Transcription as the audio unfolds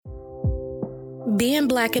Being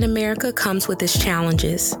Black in America comes with its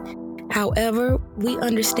challenges. However, we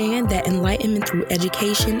understand that enlightenment through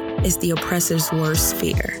education is the oppressor's worst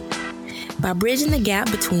fear. By bridging the gap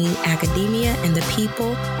between academia and the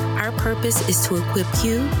people, our purpose is to equip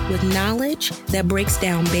you with knowledge that breaks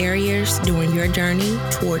down barriers during your journey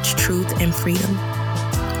towards truth and freedom.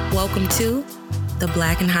 Welcome to the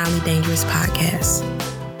Black and Highly Dangerous Podcast.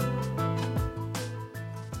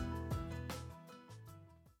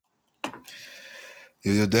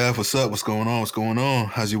 Yo, Daph, what's up? What's going on?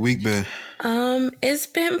 How's your week been? It's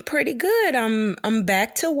been pretty good. I'm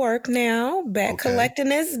back to work now, collecting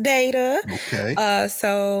this data. Okay.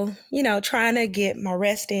 So, trying to get my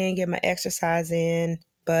rest in, get my exercise in,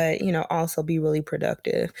 but, also be really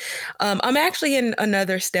productive. I'm actually in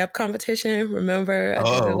another step competition. Remember? I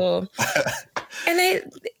did a little, and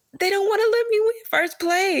they don't want to let me win first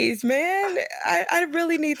place, man. I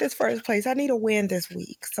really need this first place. I need a win this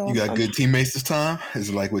week. So you got good teammates this time? Is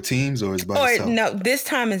it like with teams or is it by yourself? No, this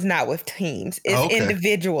time is not with teams. It's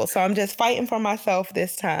individual. So I'm just fighting for myself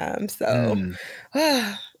this time. So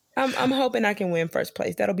I'm hoping I can win first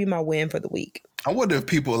place. That'll be my win for the week. I wonder if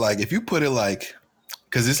people if you put it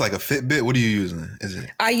because it's like a Fitbit. What are you using? Is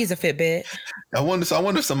it? I use a Fitbit. I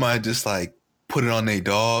wonder if somebody just put it on their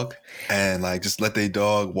dog and just let their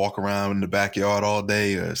dog walk around in the backyard all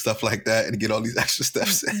day or stuff like that and get all these extra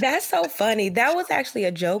steps in. That's so funny. That was actually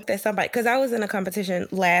a joke that because I was in a competition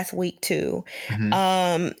last week too.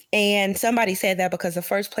 Mm-hmm. And somebody said that because the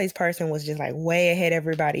first place person was just way ahead of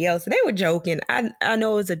everybody else. And they were joking. I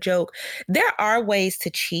know it was a joke. There are ways to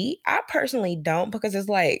cheat. I personally don't because it's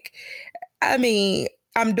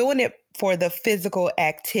I'm doing it for the physical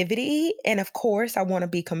activity. And of course, I want to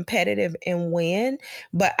be competitive and win,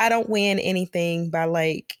 but I don't win anything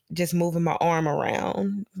by just moving my arm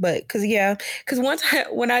around. But because one time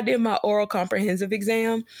when I did my oral comprehensive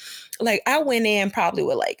exam, I went in probably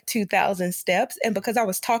with 2,000 steps. And because I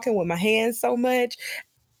was talking with my hands so much,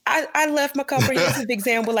 I left my comprehensive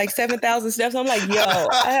exam with 7,000 steps. I'm I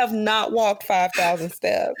have not walked 5,000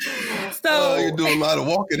 steps. So you're doing a lot of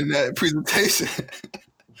walking in that presentation.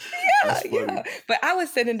 Yeah. But I was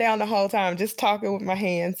sitting down the whole time just talking with my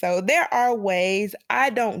hands. So there are ways. I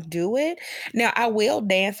don't do it. Now, I will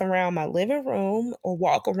dance around my living room or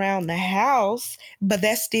walk around the house, but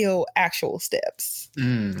that's still actual steps.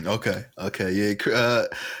 Okay. Yeah.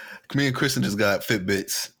 Me and Kristen just got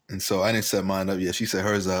Fitbits. And so I didn't set mine up yet. She set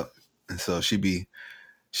hers up. And so she be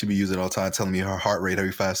using it all the time, telling me her heart rate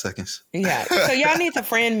every 5 seconds. Yeah. So y'all need to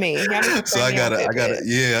friend me. So I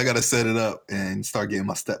gotta set it up and start getting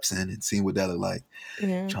my steps in and seeing what that look like.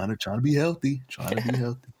 Yeah. Trying to be healthy.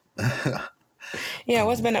 Yeah.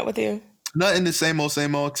 What's been up with you? Nothing. The same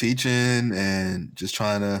old teaching and just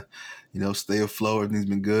trying to, stay afloat. Everything's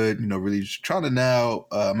been good. Really just trying to now.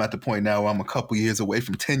 I'm at the point now where I'm a couple years away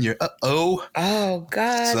from tenure. Oh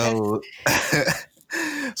God.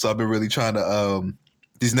 So I've been really trying to.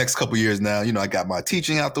 These next couple years now, I got my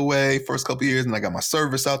teaching out the way, first couple years, and I got my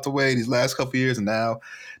service out the way these last couple years, and now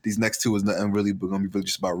these next two is nothing really going to be really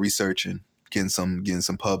just about research and getting some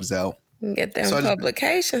pubs out. Get them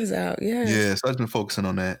publications out, yeah. Yeah, so I've been focusing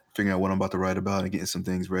on that, figuring out what I'm about to write about and getting some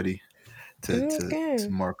things ready to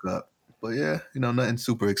mark up. But yeah, nothing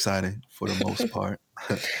super exciting for the most part.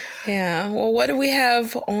 Yeah, well, what do we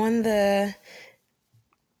have on the...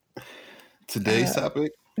 Today's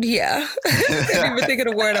topic? Yeah. Can't even think of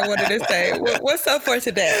the word I wanted to say. What's up for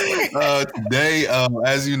today? Today,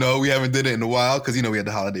 as you know, we haven't did it in a while because, we had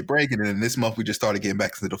the holiday break. And then this month, we just started getting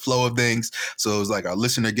back into the flow of things. So it was our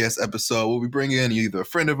listener guest episode where we bring in either a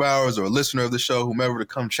friend of ours or a listener of the show, whomever, to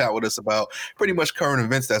come chat with us about pretty much current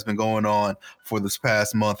events that's been going on for this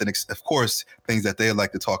past month. And of course, things that they'd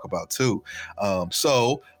like to talk about too.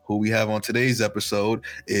 So who we have on today's episode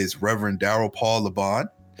is Reverend Daryl Paul Lobban.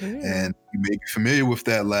 And you may be familiar with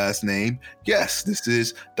that last name. Yes, this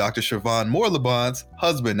is Dr. Siobhan Moore Lobban's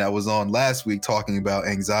husband that was on last week talking about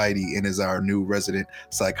anxiety and is our new resident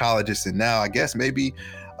psychologist. And now I guess maybe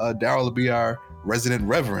Daryl will be our resident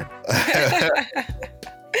reverend.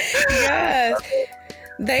 Yes.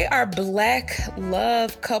 They are Black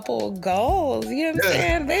love couple goals. You know what I'm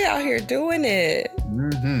saying? They out here doing it.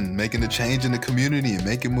 Mm-hmm. Making a change in the community and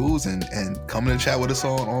making moves and coming to chat with us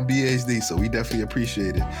on BhD. So we definitely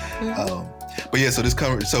appreciate it. Mm-hmm. But yeah, so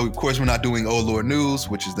of course we're not doing Oh Lord News,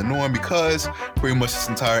 which is the norm, because pretty much this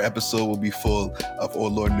entire episode will be full of Oh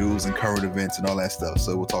Lord News and current events and all that stuff.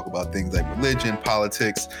 So we'll talk about things like religion,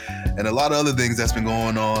 politics, and a lot of other things that's been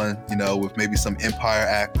going on, with maybe some empire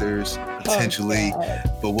actors potentially.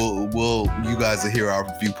 But you guys will hear our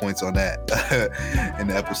viewpoints on that in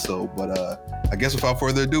the episode. But I guess without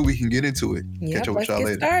further ado, we can get into it. Catch up with y'all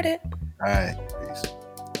later. Started. All right. Peace.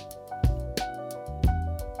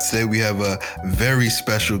 Today we have a very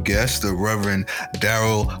special guest, the Reverend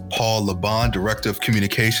Daryl Paul Lobban, Director of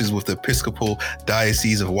Communications with the Episcopal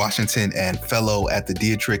Diocese of Washington and Fellow at the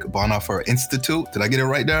Dietrich Bonhoeffer Institute. Did I get it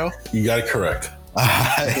right, Daryl? You got it correct. All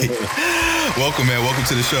right. Welcome, man. Welcome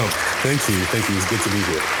to the show. Thank you. It's good to be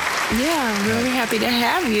here. Yeah, I'm really happy to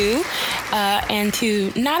have you and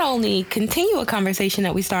to not only continue a conversation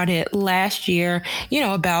that we started last year,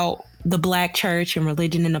 about the Black church and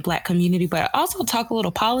religion in the Black community, but also talk a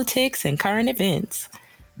little politics and current events.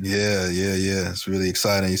 Yeah. It's really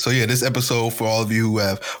exciting. So this episode, for all of you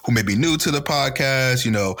who may be new to the podcast,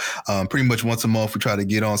 pretty much once a month we try to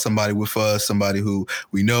get on somebody with us, somebody who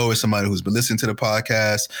we know or somebody who's been listening to the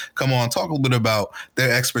podcast. Come on, talk a little bit about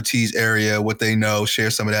their expertise area, what they know, share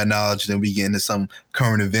some of that knowledge, and then we get into some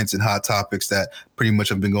current events and hot topics that pretty much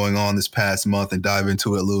have been going on this past month and dive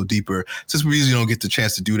into it a little deeper, since we usually don't get the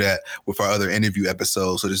chance to do that with our other interview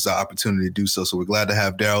episodes. So this is our opportunity to do so. So we're glad to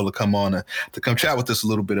have Daryl to come on to come chat with us a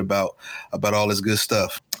little bit about all this good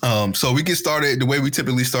stuff. So we get started the way we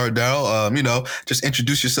typically start, Daryl. Just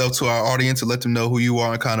introduce yourself to our audience and let them know who you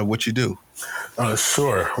are and kind of what you do.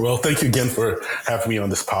 Sure. Well, thank you again for having me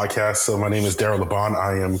on this podcast. So my name is Daryl Lobban.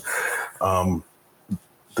 I am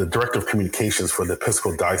the Director of Communications for the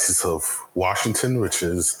Episcopal Diocese of Washington, which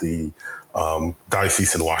is the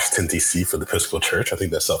diocese in Washington, D.C. for the Episcopal Church. I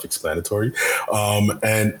think that's self-explanatory.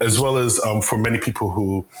 And as well as for many people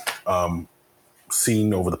who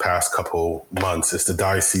seen over the past couple months, it's the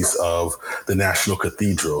Diocese of the National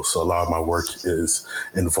Cathedral. So a lot of my work is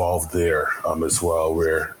involved there as well,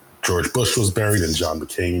 where George Bush was buried and John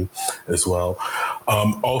McCain as well.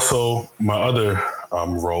 Also, my other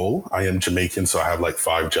role, I am Jamaican, so I have like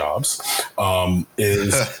 5 jobs,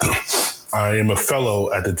 is I am a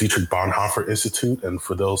fellow at the Dietrich Bonhoeffer Institute. And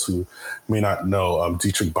for those who may not know,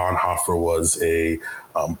 Dietrich Bonhoeffer was a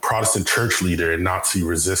Protestant church leader and Nazi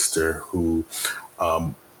resistor who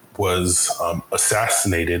was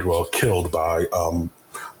assassinated, killed by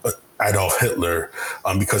Adolf Hitler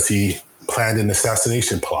because he planned an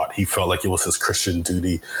assassination plot. He felt like it was his Christian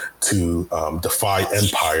duty to defy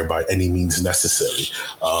empire by any means necessary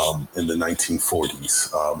in the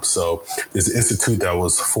 1940s. So there's an institute that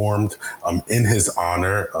was formed in his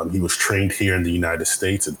honor. He was trained here in the United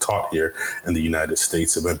States and taught here in the United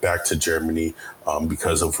States and went back to Germany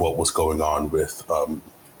because of what was going on with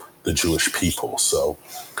the Jewish people. So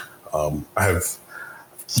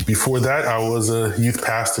before that, I was a youth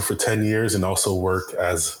pastor for 10 years and also worked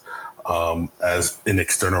as in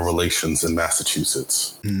external relations in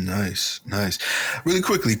Massachusetts. Nice. Really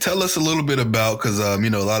quickly, tell us a little bit about, because, a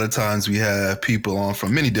lot of times we have people on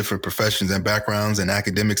from many different professions and backgrounds and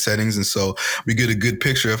academic settings. And so we get a good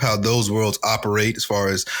picture of how those worlds operate as far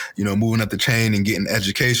as, moving up the chain and getting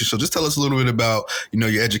education. So just tell us a little bit about,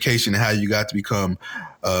 your education and how you got to become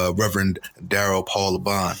Reverend Daryl Paul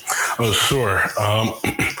Lobban. Oh, sure.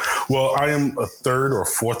 Well, I am a 3rd or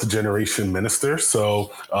 4th generation minister,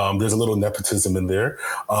 so there's a little nepotism in there.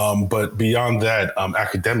 But beyond that,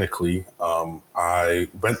 academically, I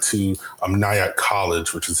went to Nyack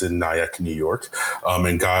College, which is in Nyack, New York,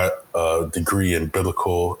 and got a degree in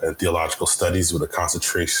biblical and theological studies with a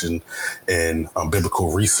concentration in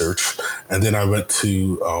biblical research. And then I went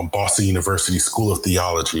to Boston University School of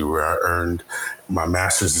Theology, where I earned my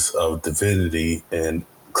Master's of Divinity in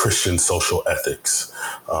Christian social ethics.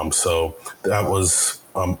 So that was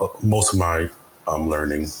most of my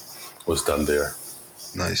learning was done there.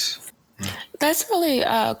 Nice. That's really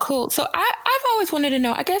cool. So I've always wanted to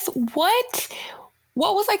know, I guess, what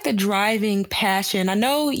was like the driving passion? I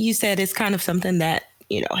know you said it's kind of something that,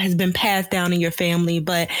 has been passed down in your family,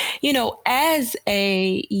 but, as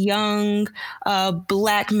a young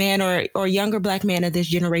Black man or younger Black man of this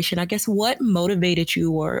generation, I guess what motivated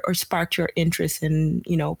you or sparked your interest in,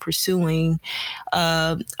 pursuing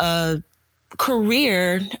a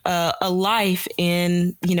career, a life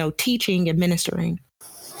in, teaching and ministering?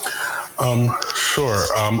 Sure.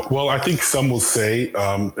 Well, I think some will say,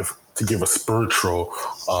 to give a spiritual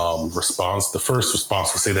response, the first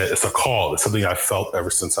response would say that it's a call. It's something I felt ever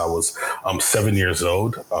since I was 7 years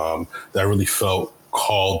old, that I really felt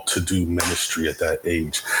called to do ministry at that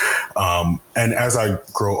age. And as I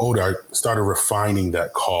grow older, I started refining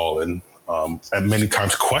that call and many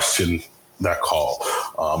times questioned that call.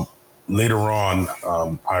 Later on,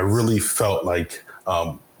 I really felt like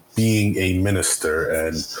being a minister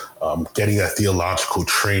and getting that theological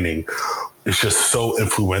training is just so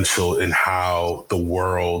influential in how the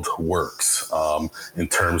world works, in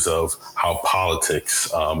terms of how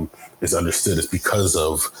politics is understood. It's because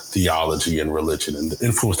of theology and religion and the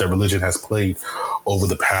influence that religion has played over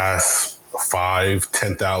the past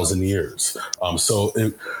 5,000-10,000 years.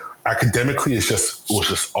 Academically, it was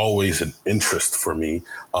just always an interest for me.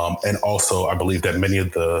 And also, I believe that many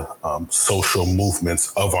of the social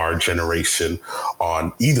movements of our generation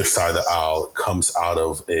on either side of the aisle comes out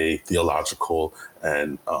of a theological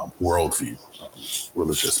and worldview,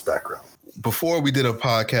 religious background. Before we did a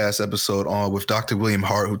podcast episode with Dr. William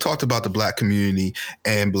Hart, who talked about the Black community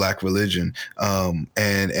and Black religion, and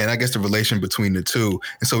I guess the relation between the two.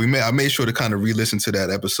 And so I made sure to kind of re-listen to that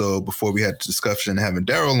episode before we had the discussion having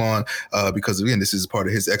Daryl on, because again, this is part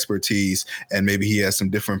of his expertise and maybe he has some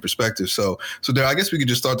different perspectives. So Daryl, I guess we could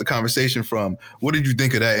just start the conversation from what did you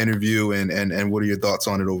think of that interview and what are your thoughts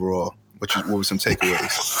on it overall? What were some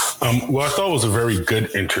takeaways? Well, I thought it was a very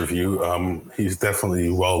good interview. He's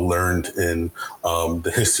definitely well learned in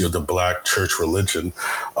the history of the Black church religion.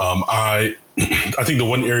 I think the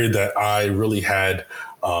one area that I really had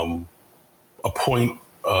a point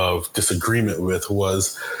of disagreement with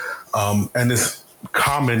was, and it's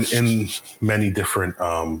common in many different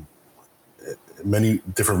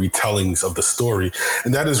retellings of the story.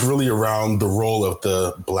 And that is really around the role of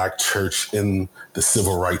the Black church in the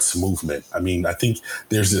civil rights movement. I mean, I think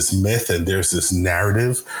there's this myth and there's this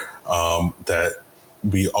narrative that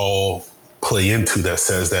we all play into that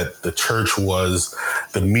says that the church was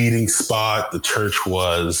the meeting spot. The church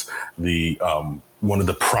was the one of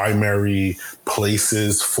the primary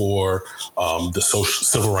places for the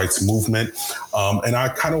civil rights movement. And I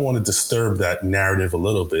kind of want to disturb that narrative a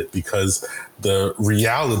little bit, because the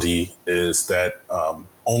reality is that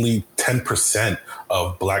only 10%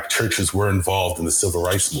 of Black churches were involved in the civil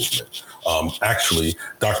rights movement. Actually,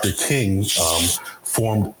 Dr. King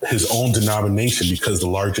formed his own denomination because the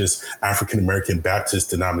largest African-American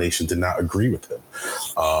Baptist denomination did not agree with him.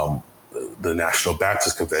 The National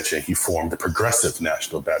Baptist Convention, he formed the Progressive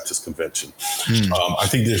National Baptist Convention. I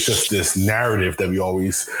think there's just this narrative that we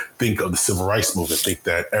always think of the civil rights movement, think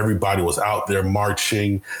that everybody was out there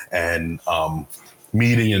marching and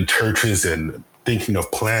meeting in churches and thinking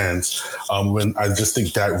of plans, when I just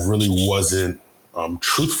think that really wasn't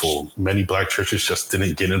truthful. Many Black churches just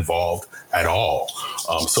didn't get involved at all.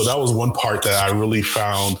 So that was one part that I really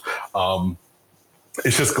found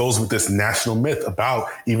it just goes with this national myth about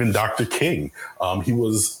even Dr. King. He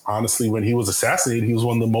was, honestly, when he was assassinated, he was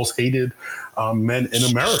one of the most hated men in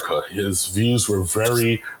America. His views were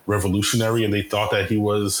very revolutionary, and they thought that he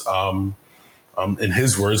was, in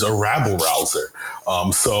his words, a rabble rouser.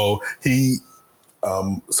 So I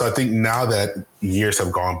think now that years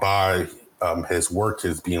have gone by, his work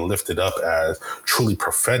is being lifted up as truly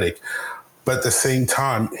prophetic. But at the same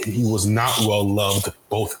time, he was not well loved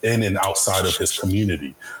both in and outside of his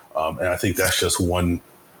community. And I think that's just one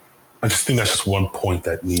point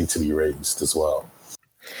that needs to be raised as well.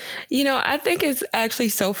 You know, I think it's actually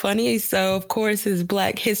so funny. So, of course, it's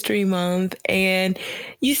Black History Month, and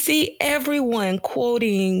you see everyone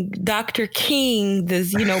quoting Dr. King,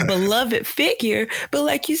 this, beloved figure. But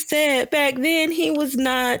like you said, back then, he was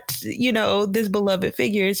not, this beloved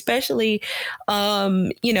figure, especially,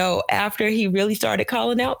 after he really started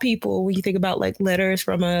calling out people. When you think about like letters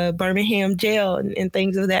from a Birmingham jail and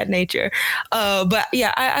things of that nature. But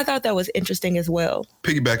yeah, I thought that was interesting as well.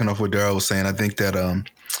 Piggybacking off what Daryl was saying, I think that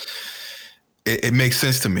it makes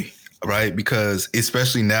sense to me, right? Because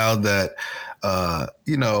especially now that, I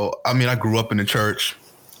grew up in the church,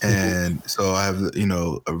 and so I have,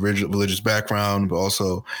 a religious background, but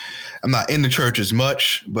also I'm not in the church as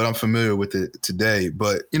much, but I'm familiar with it today.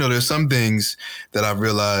 But, there's some things that I've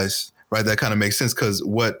realized, right, that kind of makes sense, because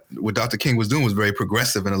what Dr. King was doing was very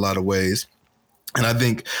progressive in a lot of ways. And I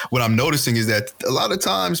think what I'm noticing is that a lot of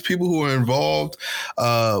times people who are involved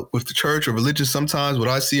with the church or religion, sometimes what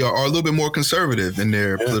I see are a little bit more conservative in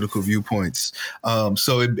their political viewpoints.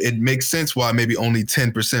 So it makes sense why maybe only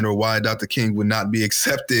 10%, or why Dr. King would not be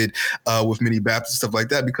accepted with many Baptists, stuff like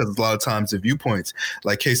that, because a lot of times the viewpoints,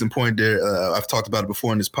 like case in point there, I've talked about it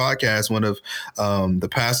before in this podcast, one of the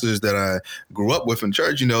pastors that I grew up with in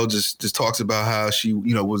church, just talks about how she,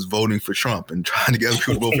 was voting for Trump and trying to get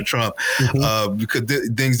people to vote for Trump. Because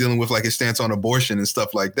things dealing with like his stance on abortion and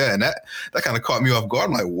stuff like that. And that kind of caught me off guard.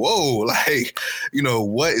 I'm like, whoa,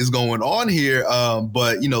 what is going on here?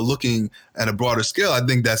 But, looking at a broader scale, I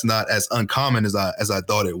think that's not as uncommon as I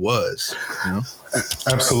thought it was.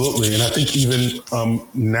 Absolutely. And I think even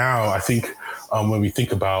now, when we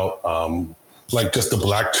think about like just the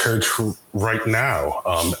Black church right now,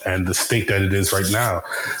 and the state that it is right now,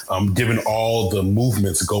 given all the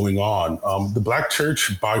movements going on, the Black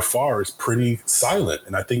church by far is pretty silent.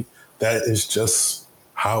 And I think that is just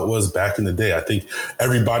how it was back in the day. I think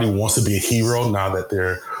everybody wants to be a hero now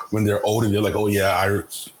that when they're older, they're like, oh yeah,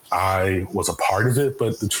 I was a part of it.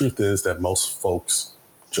 But the truth is that most folks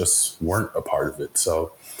just weren't a part of it.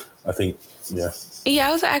 So I think, yeah. Yeah,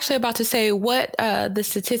 I was actually about to say what the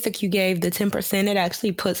statistic you gave, the 10%, it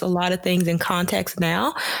actually puts a lot of things in context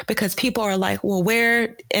now, because people are like, well,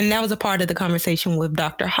 where, and that was a part of the conversation with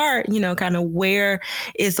Dr. Hart, kind of where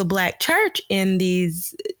is the Black church in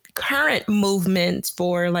these current movements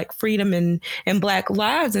for like freedom and Black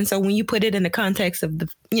lives. And so when you put it in the context of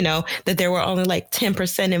that there were only like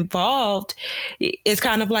 10% involved, it's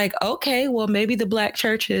kind of like, okay, well, maybe the Black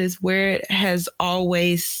church is where it has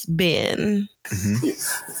always been. Mm-hmm.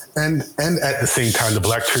 And at the same time, the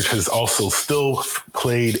Black church has also still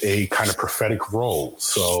played a kind of prophetic role.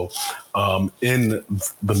 So in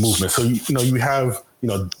the movement, so, you have,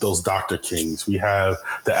 those Dr. Kings, we have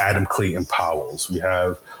the Adam Clayton Powells, we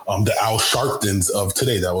have the Al Sharptons of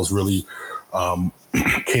today that was really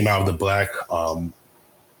came out of the Black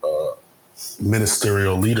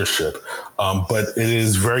ministerial leadership. But it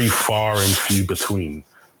is very far and few between.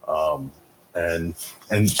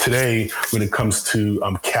 And today, when it comes to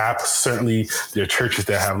CAP, certainly there are churches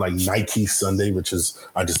that have like Nike Sunday, which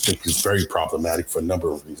I just think is very problematic for a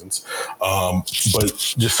number of reasons.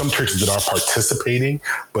 But there's some churches that are participating,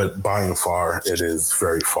 but by and far, it is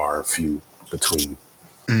very far and few between.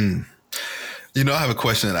 Mm. I have a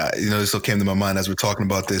question that this came to my mind as we're talking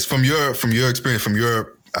about this. From your experience, from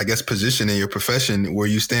your, I guess, position in your profession, where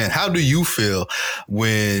you stand, how do you feel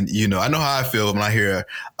when, I know how I feel when I hear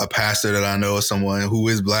a pastor that I know, someone who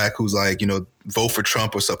is Black, who's like, vote for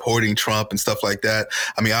Trump or supporting Trump and stuff like that.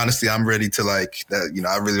 I mean, honestly, I'm ready to like that.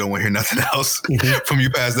 I really don't want to hear nothing else from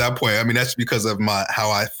you past that point. I mean, that's because of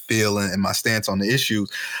how I feel and my stance on the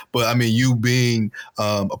issues. But I mean, you being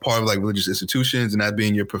a part of like religious institutions and that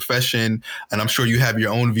being your profession, and I'm sure you have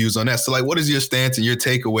your own views on that. So like, what is your stance and your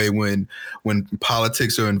takeaway when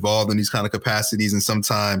politics are involved in these kind of capacities, and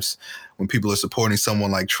sometimes when people are supporting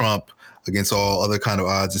someone like Trump against all other kind of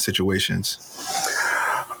odds and situations?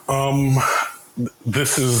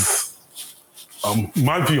 This is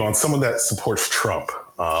my view on someone that supports Trump.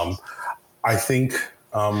 I think,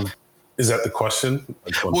 is that the question?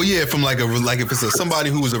 Well, yeah, from like if it's somebody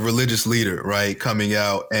who is a religious leader, right, coming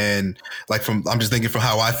out and like I'm just thinking from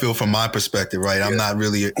how I feel from my perspective, right? I'm not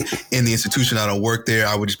really in the institution. I don't work there.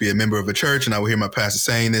 I would just be a member of a church, and I would hear my pastor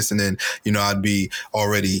saying this, and then I'd be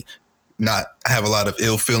already not have a lot of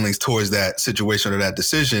ill feelings towards that situation or that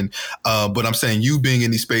decision. But I'm saying you being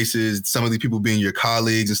in these spaces, some of these people being your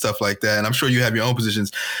colleagues and stuff like that, and I'm sure you have your own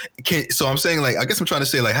positions. So I'm saying, like, I guess I'm trying to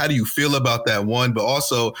say, like, how do you feel about that one? But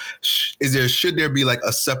also, should there be like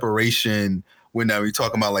a separation when now we're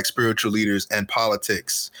talking about like spiritual leaders and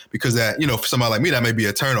politics? Because that, for somebody like me, that may be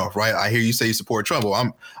a turnoff, right? I hear you say you support Trump.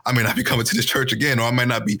 Well, I may not be coming to this church again, or I might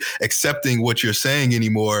not be accepting what you're saying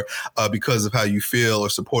anymore because of how you feel or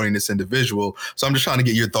supporting this individual. So I'm just trying to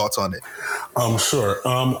get your thoughts on it. Sure.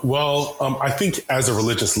 I think as a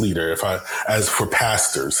religious leader, as for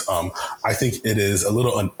pastors, I think it is a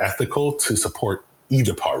little unethical to support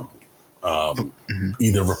either party.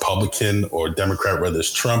 Either Republican or Democrat, whether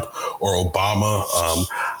it's Trump or Obama,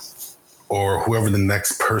 or whoever the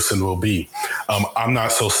next person will be. I'm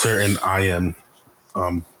not so certain I am.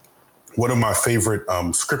 One of my favorite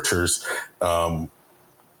scriptures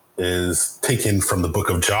is taken from the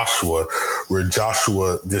book of Joshua, where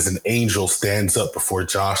there's an angel stands up before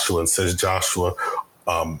Joshua and says, Joshua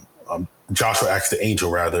asks the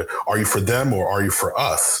angel, rather, are you for them or are you for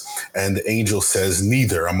us? And the angel says,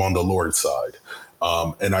 neither, I'm on the Lord's side.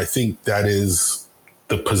 And I think that is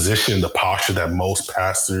the position, the posture that most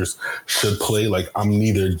pastors should play. Like, I'm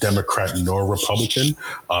neither Democrat nor Republican,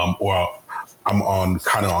 or I'm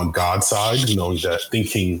on God's side, that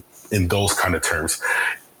thinking in those kind of terms.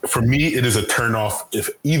 For me, it is a turnoff if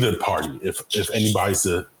either party, if anybody's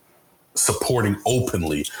supporting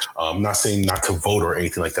openly. I'm not saying not to vote or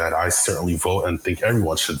anything like that. I certainly vote and think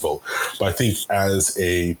everyone should vote. But I think as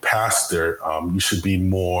a pastor, you should be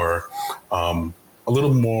a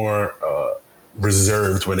little more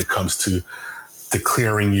reserved when it comes to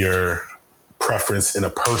declaring your preference in a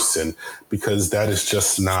person, because that is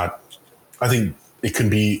just not, I think it can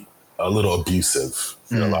be a little abusive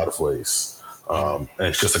in a lot of ways. And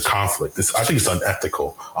it's just a conflict. I think it's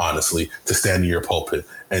unethical, honestly, to stand in your pulpit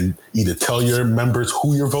and either tell your members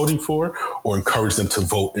who you're voting for or encourage them to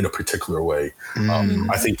vote in a particular way.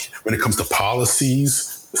 I think when it comes to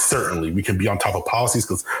policies, certainly we can be on top of policies,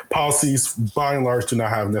 because policies by and large do not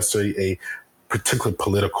have necessarily a particular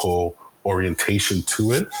political orientation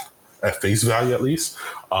to it, at face value at least.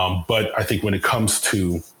 But I think when it comes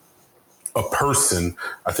to a person,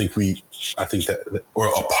 I think that, or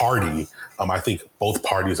a party, I think both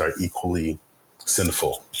parties are equally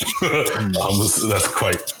sinful. That's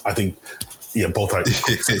quite, I think, yeah, both are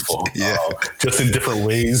equally sinful. Yeah. Just in different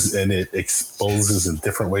ways, and it exposes in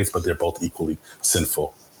different ways, but they're both equally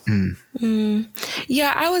sinful.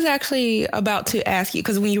 Yeah, I was actually about to ask you,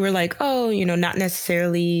 because when you were like, oh, not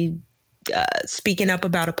necessarily speaking up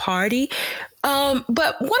about a party. But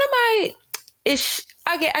one of my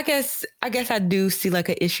I guess I do see like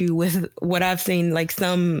an issue with what I've seen, like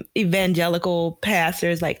some evangelical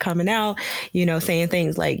pastors like coming out, saying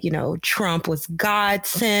things like, Trump was God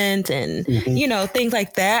sent and, things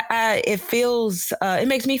like that. It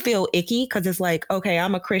makes me feel icky, because it's like, okay,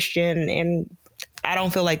 I'm a Christian and I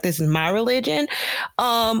don't feel like this is my religion.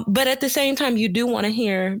 But at the same time, you do want to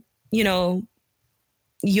hear,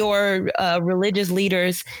 your religious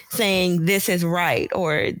leaders saying this is right,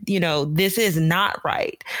 or, this is not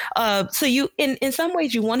right. So you, in some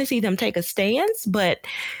ways, you want to see them take a stance, but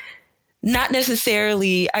not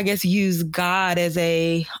necessarily, I guess, use God as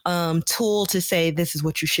a tool to say this is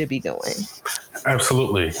what you should be doing.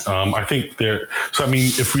 Absolutely. I think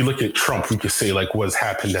if we look at Trump, we could say like what's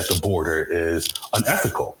happened at the border is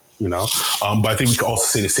unethical. But I think we could also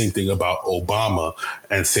say the same thing about Obama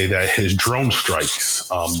and say that his drone strikes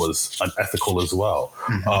was unethical as well.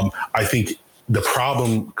 I think the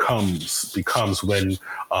problem becomes when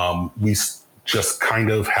we just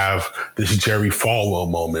kind of have this Jerry Falwell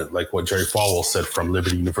moment, like what Jerry Falwell said from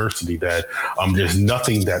Liberty University, that there's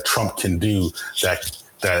nothing that Trump can do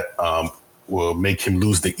that will make him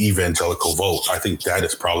lose the evangelical vote. I think that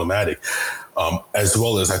is problematic. As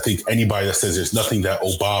well as I think anybody that says there's nothing that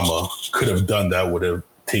Obama could have done that would have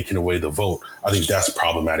taken away the vote, I think that's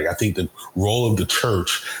problematic. I think the role of the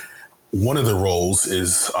church, one of the roles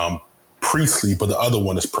is priestly, but the other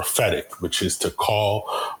one is prophetic, which is to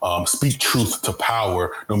speak truth to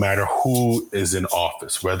power, no matter who is in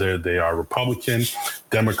office, whether they are Republican,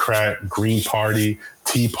 Democrat, Green Party,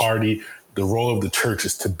 Tea Party. The role of the church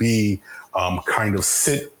is to be kind of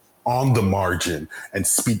sit on the margin and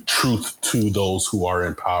speak truth to those who are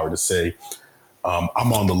in power, to say,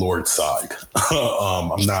 I'm on the Lord's side.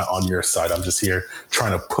 I'm not on your side. I'm just here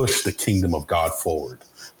trying to push the kingdom of God forward.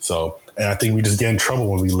 So, and I think we just get in trouble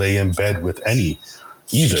when we lay in bed with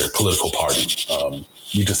either political party.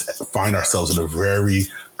 We just find ourselves in a very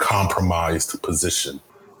compromised position.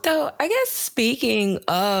 So I guess speaking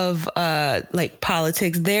of like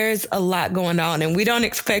politics, there's a lot going on, and we don't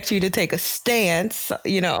expect you to take a stance,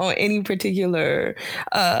 on any particular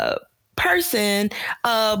person.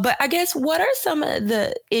 But I guess what are some of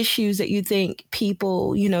the issues that you think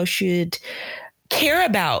people, should care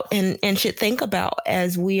about and should think about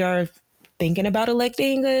as we are thinking about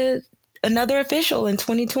electing another official in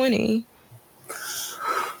 2020?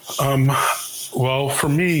 Well, for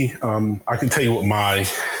me, I can tell you what my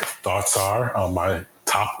thoughts are, my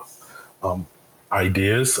top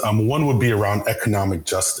ideas. One would be around economic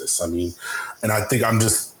justice. And I think I'm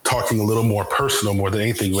just talking a little more personal more than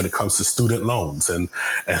anything when it comes to student loans and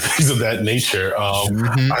things of that nature.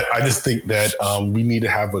 I just think that we need to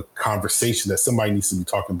have a conversation, that somebody needs to be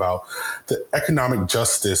talking about the economic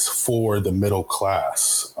justice for the middle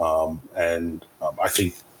class. And I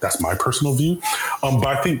think that's my personal view. But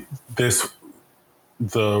I think there's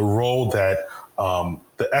the role that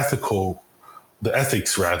the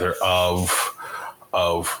ethics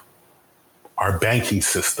of our banking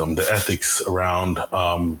system, the ethics around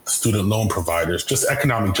student loan providers, just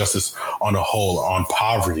economic justice on a whole, on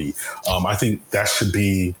poverty. I think that should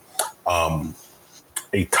be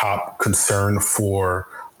a top concern for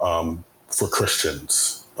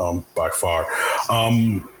Christians by far.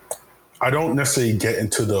 I don't necessarily get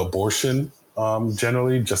into the abortion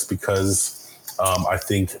generally, just because I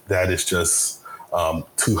think that is just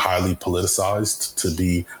too highly politicized to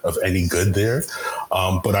be of any good there.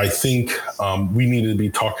 But I think we need to be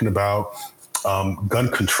talking about gun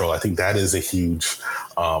control. I think that is a huge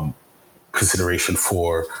consideration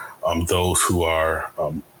for those who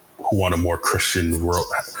want a more Christian world,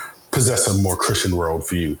 possess a more Christian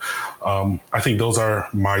worldview. I think those are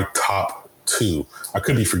my top two. I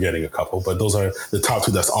could be forgetting a couple, but those are the top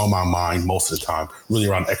two that's on my mind most of the time, really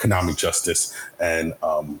around economic justice and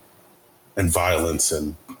violence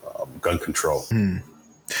and gun control.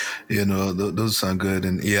 Those sound good.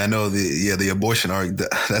 And I know the abortion argument,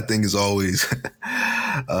 that thing is always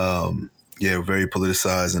very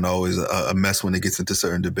politicized and always a mess when it gets into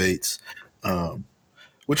certain debates.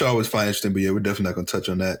 which I always find interesting. But yeah, we're definitely not going to touch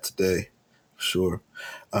on that today. Sure.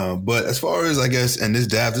 But as far as, I guess, and this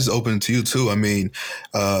Daph, this is open to you too. I mean,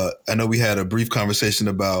 I know we had a brief conversation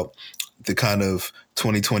about the kind of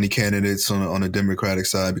 2020 candidates on the Democratic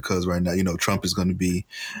side, because right now, Trump is going to be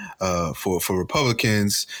for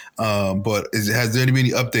Republicans. But has there been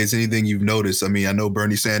any updates, anything you've noticed? I mean, I know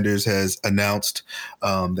Bernie Sanders has announced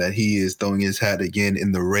that he is throwing his hat again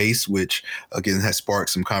in the race, which again has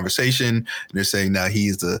sparked some conversation. And they're saying now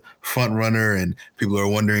he's the front runner, and people are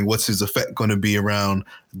wondering what's his effect going to be around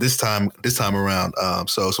this time around.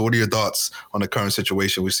 So what are your thoughts on the current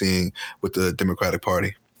situation we're seeing with the Democratic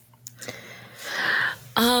Party?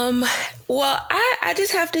 Well, I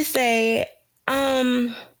just have to say,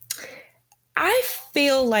 I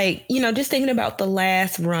feel like, just thinking about the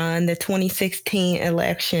last run, the 2016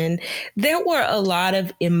 election, there were a lot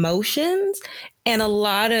of emotions and a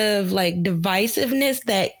lot of like divisiveness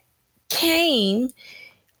that came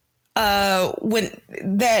when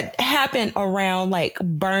that happened around like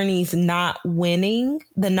Bernie's not winning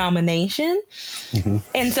the nomination. Mm-hmm.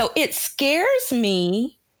 And so it scares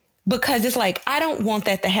me, because it's like, I don't want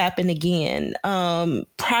that to happen again.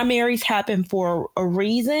 Primaries happen for a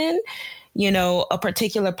reason. A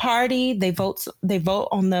particular party, they vote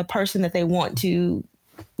on the person that they want to,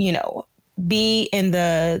 be in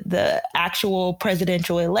the actual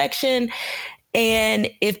presidential election.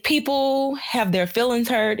 And if people have their feelings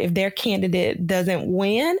hurt, if their candidate doesn't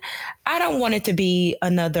win, I don't want it to be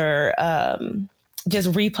another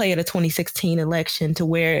just replay of the 2016 election to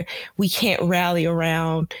where we can't rally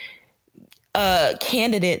around a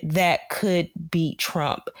candidate that could beat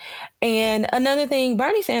Trump. And another thing,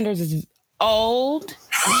 Bernie Sanders is old.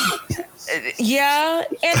 Yeah.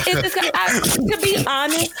 And it's just, to be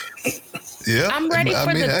honest, yeah, I'm ready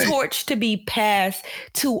for the torch to be passed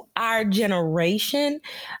to our generation.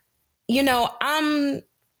 I'm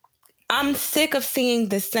sick of seeing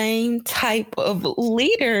the same type of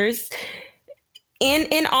leaders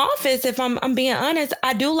in office. If I'm being honest,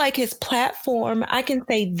 I do like his platform. I can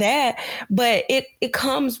say that, but it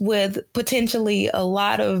comes with potentially a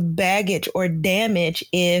lot of baggage or damage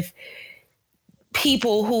if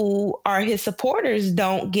people who are his supporters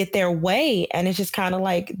don't get their way. And it's just kind of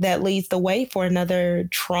like that leads the way for another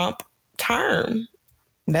Trump term.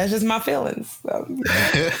 That's just my feelings. So.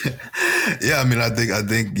 Yeah, I mean, I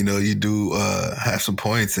think you do have some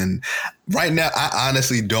points, and right now I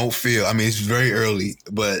honestly don't feel. I mean, it's very early,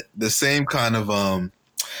 but the same kind of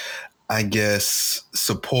I guess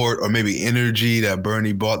support or maybe energy that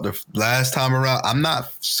Bernie brought the last time around, I'm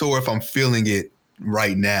not sure if I'm feeling it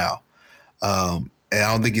right now. And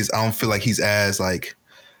I don't feel like he's as like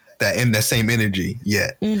that in that same energy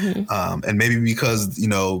yet. Mm-hmm. And maybe because,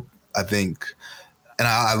 I think, and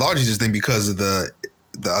I largely just think because of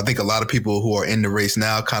I think a lot of people who are in the race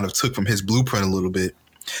now kind of took from his blueprint a little bit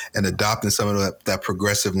and adopting some of that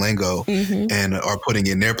progressive lingo, mm-hmm. and are putting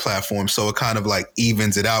in their platform. So it kind of like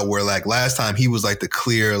evens it out, where like last time he was like the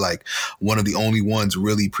clear, like one of the only ones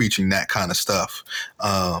really preaching that kind of stuff.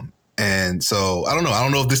 And so I don't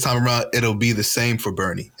know if this time around it'll be the same for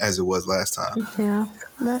Bernie as it was last time. Yeah.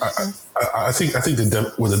 I think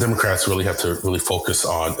what the Democrats really have to really focus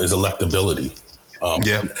on is electability.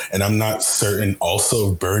 And I'm not certain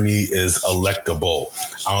also Bernie is electable.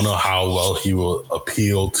 I don't know how well he will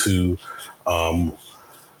appeal to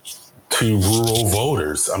rural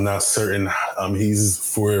voters. I'm not certain. He's,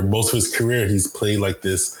 for most of his career, he's played like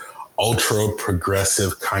this ultra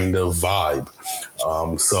progressive kind of vibe.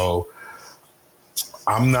 So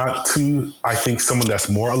I'm not too, I think someone that's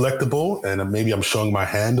more electable, and maybe I'm showing my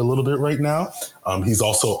hand a little bit right now. He's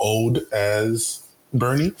also old as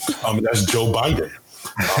Bernie. That's Joe Biden.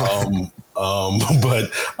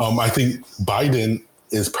 But I think Biden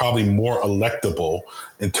is probably more electable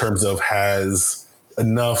in terms of has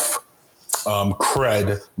enough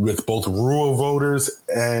cred with both rural voters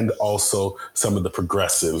and also some of the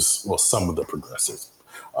progressives. Well, some of the progressives.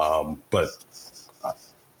 But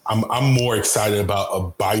I'm more excited about a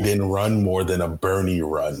Biden run more than a Bernie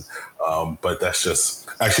run. But that's just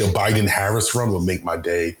actually a Biden-Harris run will make my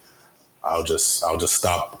day. I'll just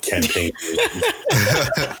stop campaigning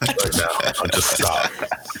right now. I'll just stop.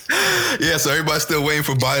 Yeah, so everybody's still waiting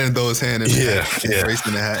for Biden to throw his hand in the race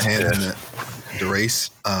in the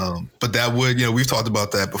race. But that would, we've talked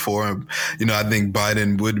about that before. I think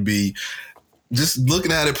Biden would be, just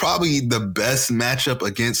looking at it, probably the best matchup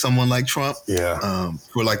against someone like Trump. Yeah.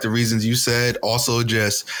 For like the reasons you said. Also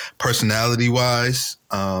just personality wise.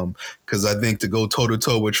 Because I think to go toe to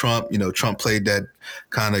toe with Trump, Trump played that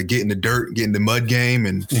kind of get in the dirt, get in the mud game.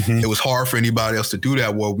 And it was hard for anybody else to do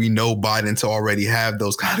that, where we know Biden to already have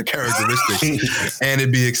those kind of characteristics and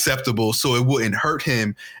it'd be acceptable. So it wouldn't hurt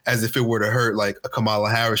him as if it were to hurt like a Kamala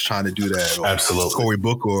Harris trying to do that. Or absolutely. Cory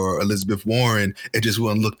Booker or Elizabeth Warren. It just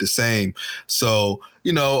wouldn't look the same. So,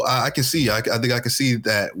 I can see, I think I can see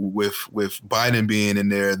that with Biden being in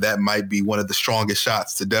there, that might be one of the strongest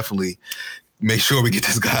shots to definitely make sure we get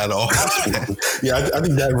this guy out of office. Yeah, I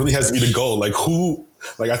think that really has to be the goal.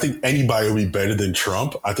 I think anybody would be better than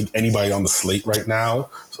Trump. I think anybody on the slate right now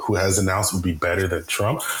who has announced would be better than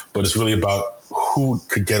Trump. But it's really about who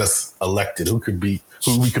could get us elected, who we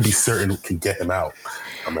could be certain can get him out.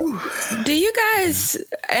 Do you guys,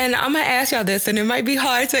 and I'm going to ask y'all this, and it might be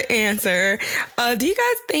hard to answer. Do you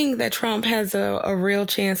guys think that Trump has a real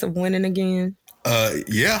chance of winning again?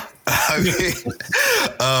 Yeah.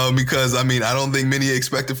 Because I don't think many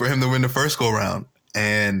expected for him to win the first go round.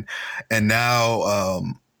 And now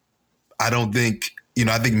I don't think,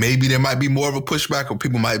 I think maybe there might be more of a pushback or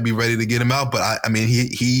people might be ready to get him out. But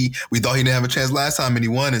we thought he didn't have a chance last time and he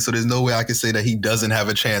won. And so there's no way I can say that he doesn't have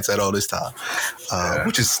a chance at all this time,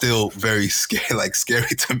 which is still very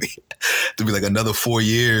scary to me to be like another 4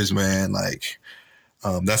 years, man.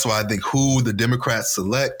 That's why I think who the Democrats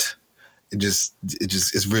select, it just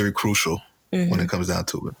is very crucial when it comes down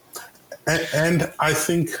to it. And I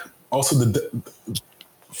think also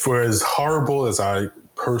for as horrible as I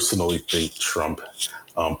personally think Trump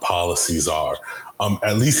policies are,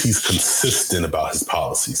 at least he's consistent about his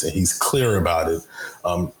policies and he's clear about it.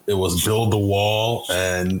 It was build the wall,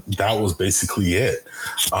 and that was basically it.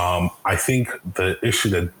 I think the issue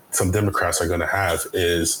that some Democrats are going to have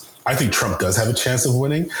is, I think Trump does have a chance of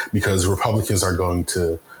winning because Republicans are going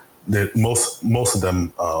to, most of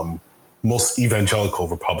them, most evangelical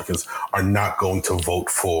Republicans are not going to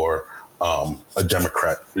vote for a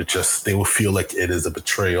Democrat. They will feel like it is a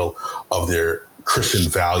betrayal of their Christian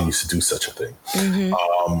values to do such a thing.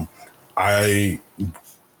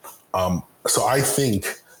 So I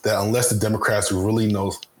think that unless the Democrats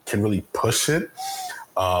can really push it,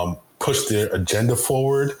 push their agenda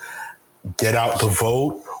forward, get out the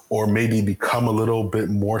vote, or maybe become a little bit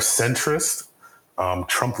more centrist,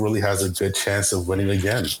 Trump really has a good chance of winning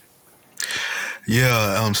again.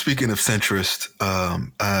 Yeah. Speaking of centrist,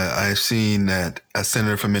 I've seen that a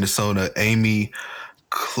senator from Minnesota, Amy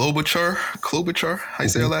Klobuchar, how you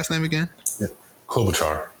say her last name again? Yeah.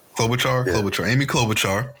 Klobuchar. Amy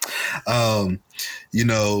Klobuchar.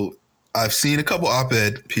 I've seen a couple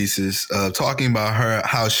op-ed pieces talking about her,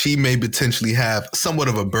 how she may potentially have somewhat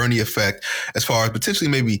of a Bernie effect as far as potentially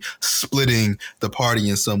maybe splitting the party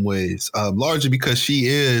in some ways, largely because she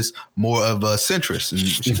is more of a centrist and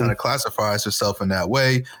she kind of classifies herself in that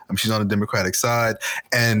way. She's on the Democratic side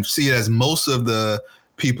and see it as most of the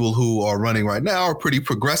people who are running right now are pretty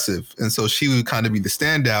progressive. And so she would kind of be the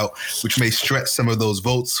standout, which may stretch some of those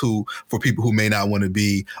votes for people who may not want to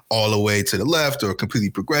be all the way to the left or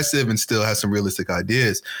completely progressive and still have some realistic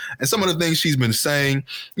ideas. And some of the things she's been saying,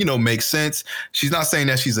 make sense. She's not saying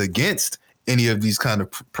that she's against any of these kind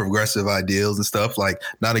of progressive ideals and stuff, like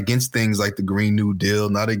not against things like the Green New Deal,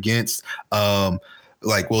 not against,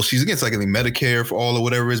 she's against I think Medicare for all or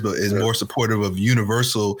whatever it is, but is more supportive of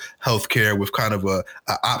universal health care with kind of a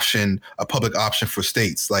public option for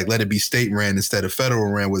states. Like let it be state ran instead of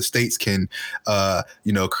federal ran, where states can,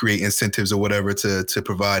 create incentives or whatever to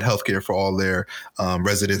provide health care for all their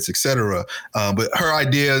residents, et cetera. But her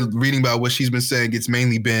idea, reading about what she's been saying, it's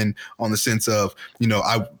mainly been on the sense of,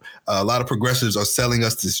 a lot of progressives are selling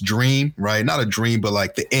us this dream, right? Not a dream, but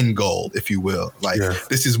like the end goal, if you will.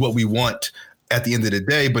 This is what we want at the end of the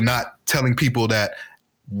day, but not telling people that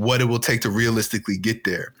what it will take to realistically get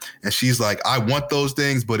there. And she's like, I want those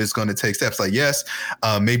things, but it's going to take steps. Like, yes,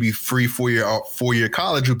 maybe free four-year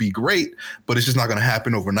college would be great, but it's just not going to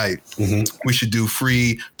happen overnight. We should do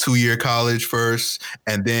free 2-year college first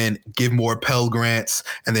and then give more Pell Grants.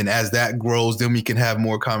 And then as that grows, then we can have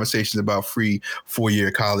more conversations about free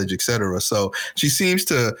 4-year college, et cetera. So she seems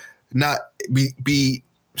to not be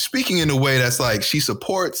speaking in a way that's like she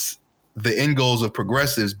supports the end goals of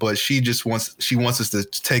progressives, but she wants us to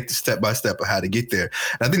take the step by step of how to get there.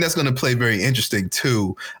 And I think that's going to play very interesting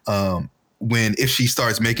too, if she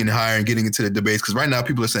starts making it higher and getting into the debates. Because right now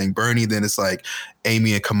people are saying Bernie, then it's like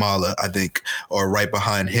Amy and Kamala, I think, are right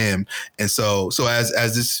behind him. And so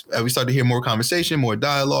as we start to hear more conversation, more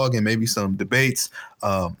dialogue, and maybe some debates,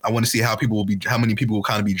 I want to see how many people will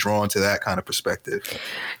kind of be drawn to that kind of perspective.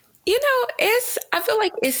 I feel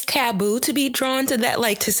like it's taboo to be drawn to that,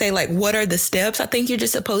 like to say, like, what are the steps? I think you're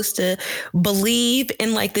just supposed to believe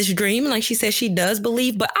in like this dream. Like she says, she does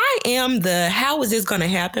believe, but I am the how is this going to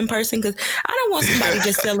happen person? Because I don't want somebody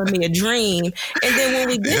just selling me a dream. And then when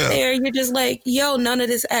we get there, you're just like, yo, none of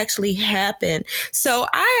this actually happened. So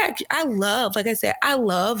I love, like I said, I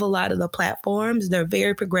love a lot of the platforms. They're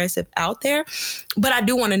very progressive out there, but I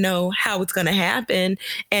do want to know how it's going to happen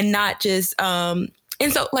and not just,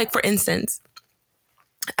 and so, like, for instance,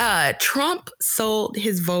 Trump sold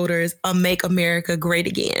his voters a Make America Great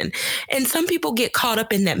Again. And some people get caught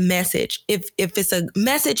up in that message. If it's a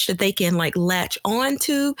message that they can like latch on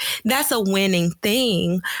to, that's a winning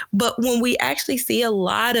thing. But when we actually see a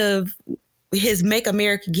lot of his Make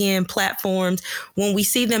America Again platforms, when we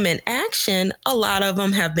see them in action, a lot of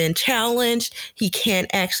them have been challenged. He can't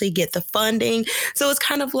actually get the funding. So it's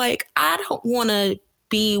kind of like, I don't want to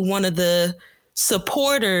be one of the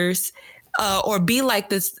supporters or be like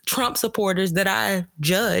this Trump supporters that I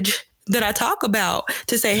judge, that I talk about,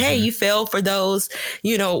 to say, hey, you fell for those,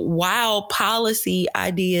 wild policy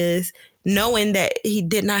ideas, knowing that he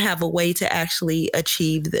did not have a way to actually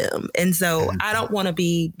achieve them. And so I don't want to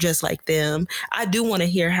be just like them. I do want to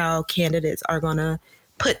hear how candidates are going to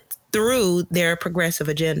put through their progressive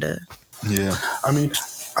agenda. Yeah. I mean,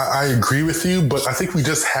 I agree with you, but I think we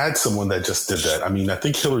just had someone that just did that. I mean, I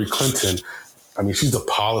think Hillary Clinton, she's a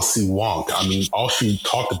policy wonk. All she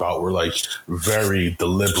talked about were like very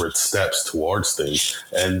deliberate steps towards things,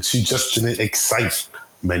 and she just didn't excite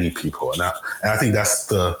many people. And I think that's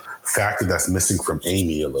the factor that's missing from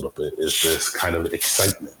Amy a little bit, is this kind of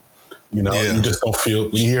excitement. You just don't feel,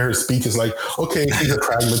 when you hear her speak, it's like, okay, she's a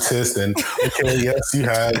pragmatist, and okay, yes, you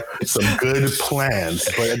have some good plans,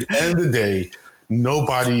 but at the end of the day,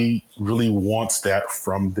 nobody really wants that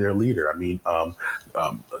from their leader.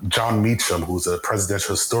 John Meacham, who's a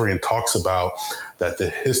presidential historian, talks about that the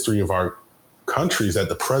history of our country is that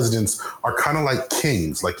the presidents are kind of like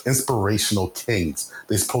kings, like inspirational kings.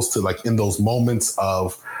 They're supposed to, like, in those moments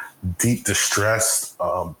of deep distress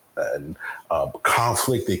and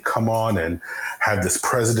conflict, they come on and have this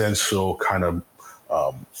presidential kind of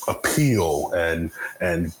appeal and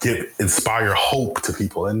inspire hope to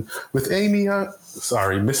people. And with Amy,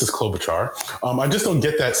 Mrs. Klobuchar, I just don't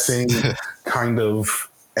get that same kind of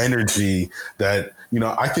energy that,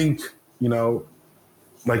 I think,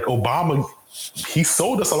 like Obama, he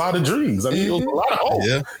sold us a lot of dreams. It was a lot of hope.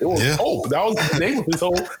 Yeah. It was hope. That was the name of his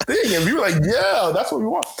whole thing. And we were like, yeah, that's what we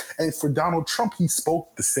want. And for Donald Trump, he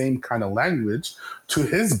spoke the same kind of language to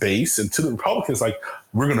his base and to the Republicans, like,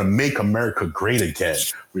 we're going to make America great again,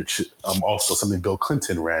 which also something Bill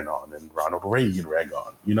Clinton ran on and Ronald Reagan ran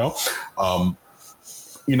on,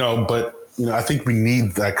 but I think we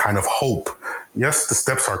need that kind of hope. Yes, the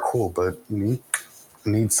steps are cool, but we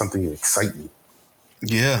need something exciting.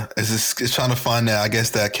 Yeah, it's trying to find that, I guess,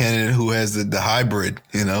 that candidate who has the hybrid,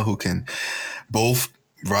 who can both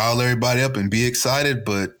rile everybody up and be excited,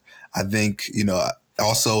 but I think,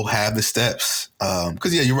 also have the steps.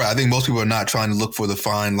 Because, you're right. I think most people are not trying to look for the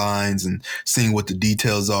fine lines and seeing what the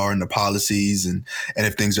details are and the policies and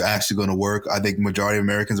if things are actually going to work. I think majority of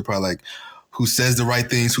Americans are probably like, who says the right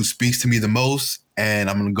things, who speaks to me the most, and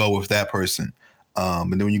I'm going to go with that person.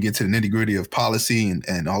 And then when you get to the nitty gritty of policy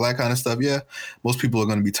and all that kind of stuff, most people are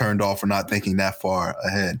going to be turned off for not thinking that far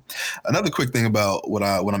ahead. Another quick thing about what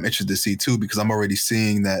I'm interested to see too, because I'm already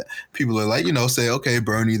seeing that people are like, say, okay,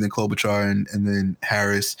 Bernie, then Klobuchar, and then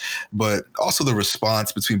Harris, but also the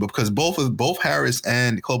response between, because both Harris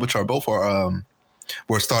and Klobuchar both are,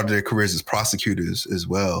 started their careers as prosecutors as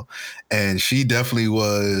well. And she definitely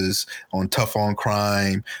was tough on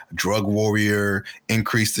crime, drug warrior,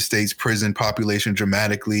 increased the state's prison population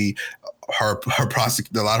dramatically. A lot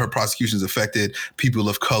of her prosecutions affected people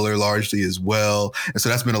of color largely as well. And so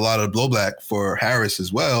that's been a lot of blowback for Harris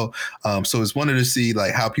as well. So it's wanted to see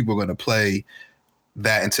like how people are going to play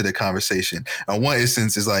that into the conversation. And one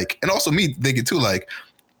instance is like, and also me thinking too, like,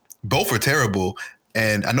 both are terrible.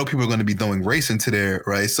 And I know people are going to be throwing race into there,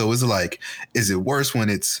 right? So is it worse when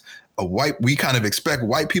it's a white, we kind of expect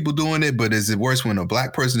white people doing it, but is it worse when a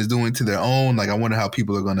black person is doing it to their own? Like, I wonder how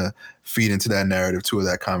people are going to feed into that narrative too, or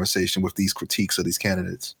that conversation with these critiques of these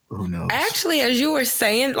candidates. Who knows? Actually, as you were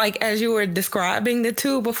saying, like, as you were describing the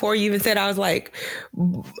two before you even said, I was like,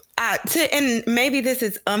 and maybe this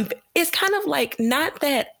is, it's kind of like, not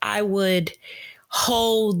that I would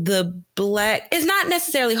hold the black, it's not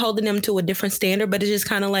necessarily holding them to a different standard, but it's just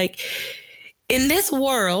kind of like, in this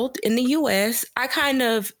world, in the US, I kind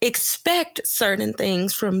of expect certain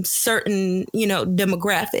things from certain,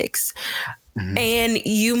 demographics. And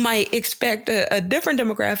you might expect a different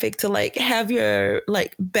demographic to like have your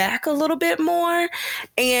like back a little bit more.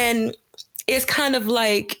 And it's kind of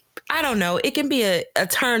like, I don't know, it can be a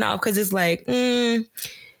turn off because it's like,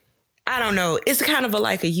 I don't know. It's kind of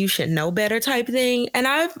like a you should know better type thing. And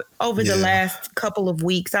I've, over the last couple of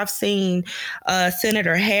weeks, I've seen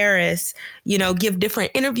Senator Harris, give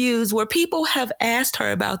different interviews where people have asked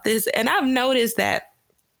her about this. And I've noticed that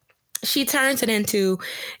she turns it into,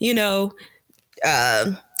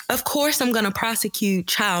 of course I'm going to prosecute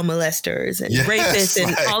child molesters and rapists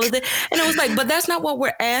and all of that. And it was like, but that's not what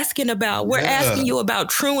we're asking about. We're asking you about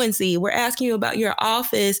truancy. We're asking you about your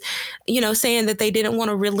office, saying that they didn't want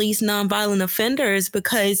to release nonviolent offenders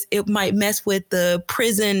because it might mess with the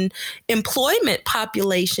prison employment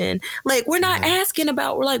population. Like, we're not asking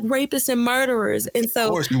about like rapists and murderers. And so, of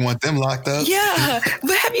course, we want them locked up. Yeah.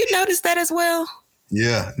 But have you noticed that as well?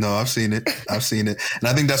 Yeah, no, I've seen it. And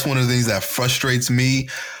I think that's one of the things that frustrates me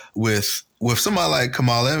with somebody like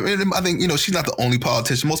Kamala. And I think, she's not the only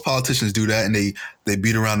politician. Most politicians do that and they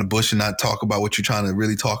beat around the bush and not talk about what you're trying to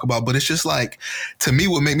really talk about. But it's just like, to me,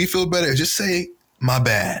 what made me feel better is just say, my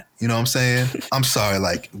bad. You know what I'm saying? I'm sorry.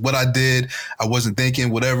 Like, what I did, I wasn't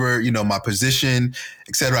thinking, whatever, my position,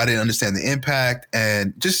 et cetera. I didn't understand the impact,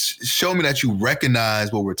 and just show me that you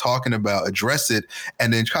recognize what we're talking about, address it,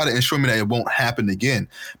 and then try to ensure me that it won't happen again.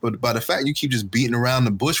 But by the fact you keep just beating around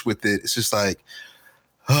the bush with it, it's just like,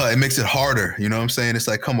 it makes it harder. You know what I'm saying? It's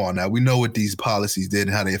like, come on now. We know what these policies did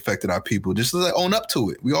and how they affected our people. Just like own up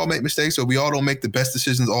to it. We all make mistakes, or we all don't make the best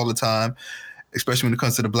decisions all the time, especially when it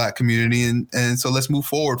comes to the Black community. And so let's move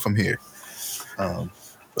forward from here.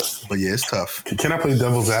 But yeah, it's tough. Can I play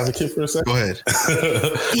devil's advocate for a second? Go ahead.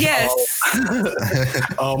 Yes.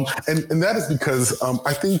 And that is because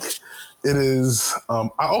I think it is, I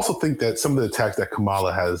also think that some of the attacks that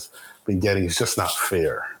Kamala has been getting is just not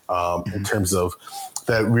fair in terms of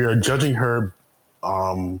that we are judging her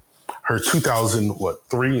her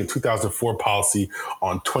 2003 and 2004 policy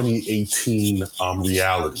on 2018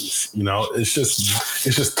 realities. It's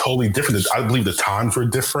just totally different. I believe the times were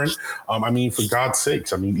different. For God's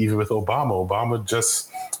sakes, even with Obama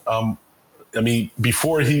just,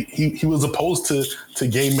 before he was opposed to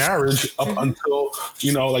gay marriage up until,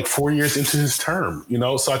 like 4 years into his term,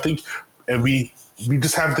 so I think, and we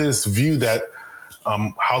just have this view that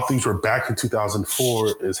how things were back in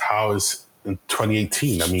 2004 is how is in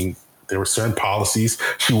 2018. There were certain policies.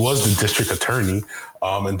 She was the district attorney,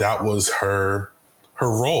 and that was her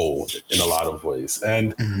role in a lot of ways.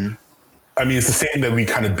 And it's the same that we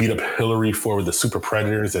kind of beat up Hillary for with the super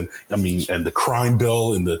predators, and and the crime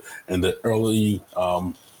bill in the early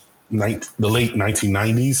the late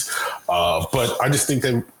 1990s. But I just think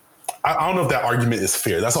that I don't know if that argument is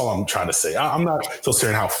fair. That's all I'm trying to say. I'm not so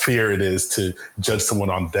certain how fair it is to judge someone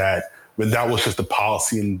on that when that was just the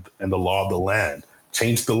policy and the law of the land.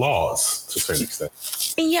 Change the laws to a certain extent.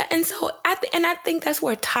 Yeah, and so I think that's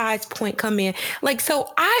where Ty's point come in. Like,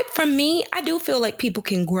 so I do feel like people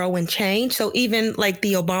can grow and change. So even like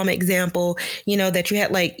the Obama example, that you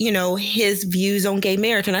had, like, his views on gay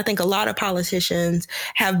marriage, and I think a lot of politicians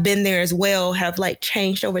have been there as well, have like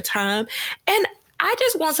changed over time. And I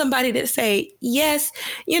just want somebody to say, yes,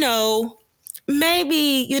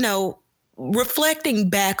 maybe, reflecting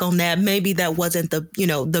back on that, maybe that wasn't the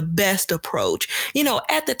best approach.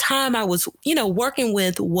 At the time I was, working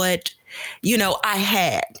with what, I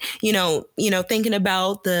had, thinking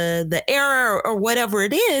about the error or whatever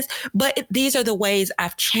it is, but these are the ways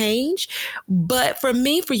I've changed. But for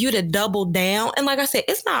you to double down, and like I said,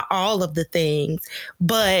 it's not all of the things,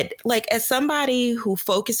 but like, as somebody who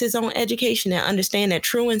focuses on education and understand that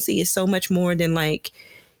truancy is so much more than like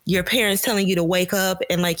your parents telling you to wake up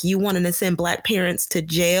and like you wanting to send Black parents to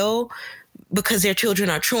jail because their children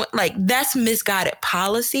are truant, like that's misguided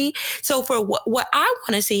policy. So for what I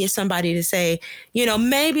want to see is somebody to say,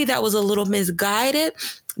 maybe that was a little misguided.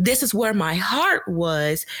 This is where my heart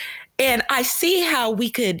was. And I see how we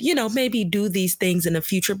could, maybe do these things in the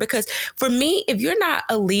future. Because for me, if you're not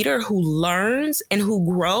a leader who learns and who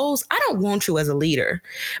grows, I don't want you as a leader,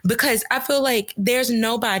 because I feel like there's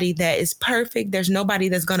nobody that is perfect. There's nobody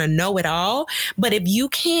that's going to know it all. But if you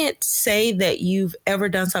can't say that you've ever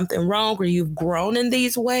done something wrong or you've grown in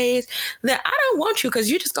these ways, then I don't want you, because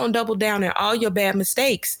you're just going to double down on all your bad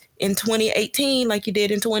mistakes in 2018 like you did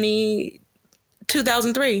in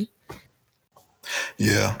 2003.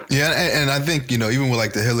 Yeah. And I think, even with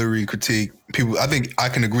like the Hillary critique, I think I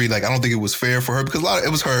can agree. Like, I don't think it was fair for her because it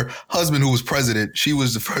was her husband who was president. She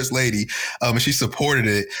was the first lady, and she supported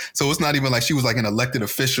it. So it's not even like she was like an elected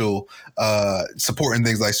official, supporting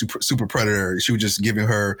things like super predator. She was just giving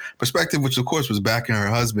her perspective, which of course was backing her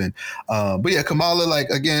husband. But yeah, Kamala, like,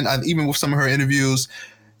 again, even with some of her interviews,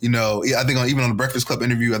 I think even on the Breakfast Club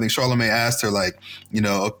interview, I think Charlamagne asked her, like,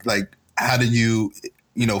 how do you,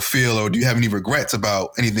 feel, or do you have any regrets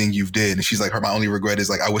about anything you've did? And she's like, my only regret is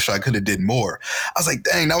like, I wish I could have did more. I was like,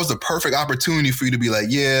 dang, that was the perfect opportunity for you to be like,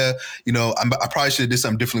 yeah, I probably should have did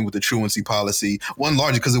something differently with the truancy policy. One,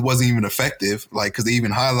 largely because it wasn't even effective, like, because they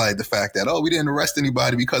even highlighted the fact that, we didn't arrest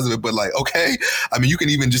anybody because of it. But like, okay, I mean, you can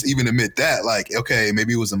even admit that, like, okay,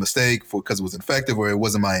 maybe it was a mistake because it was effective or it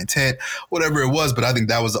wasn't my intent, whatever it was. But I think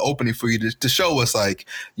that was the opening for you to show us, like,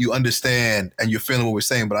 you understand and you're feeling what we're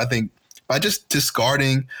saying. But I think by just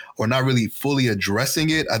discarding or not really fully addressing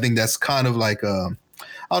it, I think that's kind of like, I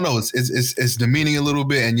don't know, it's demeaning a little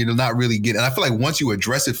bit, and you're not really getting. And I feel like once you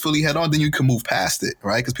address it fully head on, then you can move past it,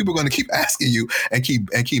 right? Because people are going to keep asking you and keep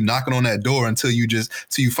knocking on that door until you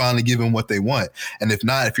finally give them what they want. And if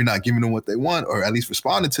you're not giving them what they want, or at least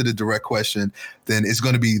responding to the direct question, then it's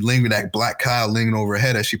going to be lingering, that black cloud lingering over her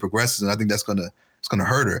head as she progresses, and I think that's going to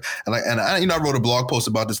hurt her. And I wrote a blog post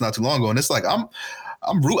about this not too long ago, and it's like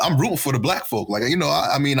I'm rooting for the black folk. Like,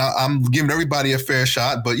 I'm giving everybody a fair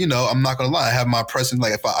shot, but, I'm not going to lie. I have my presence.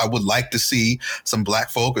 Like, if I would like to see some black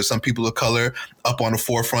folk or some people of color up on the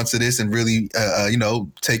forefronts of this and really,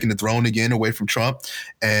 taking the throne again away from Trump.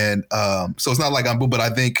 And so it's not like but I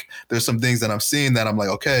think there's some things that I'm seeing that I'm like,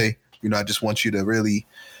 okay, I just want you to really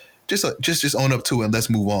just own up to it and let's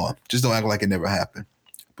move on. Just don't act like it never happened.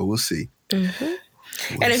 But we'll see. Mm-hmm.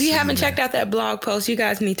 And if you haven't checked out that blog post, you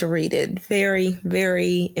guys need to read it. Very,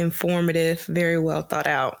 very informative, very well thought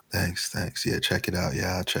out. Thanks. Yeah, check it out.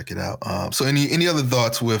 Yeah, I'll check it out. So any other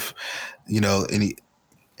thoughts with, any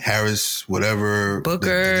Harris, whatever, Booker,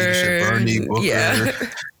 the leadership, Bernie, Booker, yeah.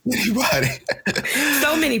 Anybody?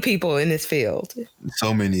 So many people in this field.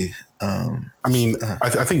 So many.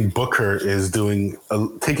 I think Booker is taking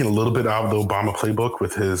a little bit out of the Obama playbook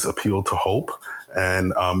with his appeal to hope,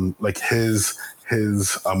 and like his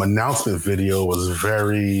announcement video was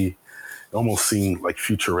it almost seemed like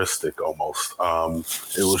futuristic almost.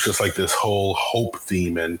 It was just like this whole hope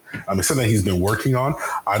theme. And something he's been working on.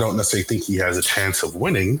 I don't necessarily think he has a chance of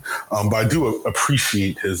winning, but I do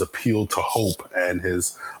appreciate his appeal to hope and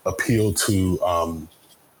his appeal to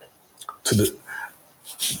the,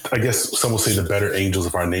 I guess some will say, the better angels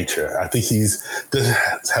of our nature. I think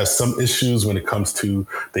has some issues when it comes to,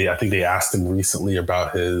 I think they asked him recently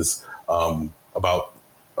about his,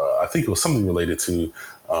 I think it was something related to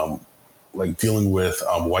like dealing with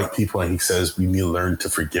white people, and he says we need to learn to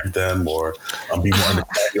forgive them or be more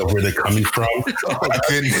understanding of where they're coming from. Oh my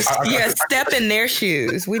goodness! Step in their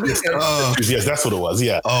shoes. We need to. Yes, that's what it was.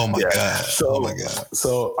 Yeah. Oh my god. Oh my god.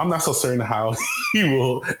 So I'm not so certain how he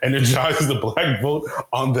will energize the black vote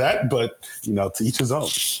on that, but to each his own.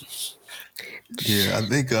 Yeah, I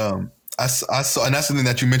think I saw, and that's something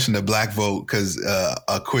that you mentioned, the black vote, because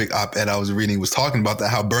a quick op-ed I was reading was talking about that,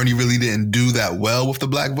 how Bernie really didn't do that well with the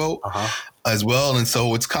black vote as well. And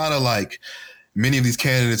so it's kind of like many of these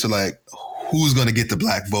candidates are like, who's going to get the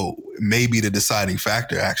black vote? Maybe the deciding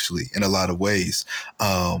factor, actually, in a lot of ways.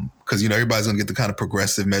 Because, everybody's going to get the kind of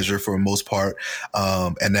progressive measure for the most part.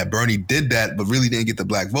 And that Bernie did that, but really didn't get the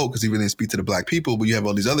black vote because he really didn't speak to the black people. But you have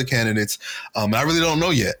all these other candidates. And I really don't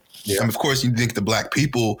know yet. Yeah. Of course, you think the black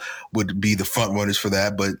people would be the front runners for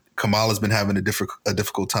that, but Kamala's been having a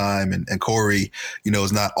difficult time, and Corey,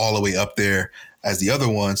 is not all the way up there as the other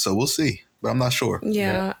one. So we'll see, but I'm not sure.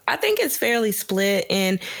 Yeah, I think it's fairly split.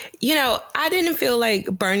 And, I didn't feel like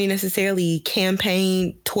Bernie necessarily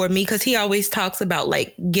campaigned toward me because he always talks about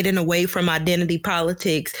like getting away from identity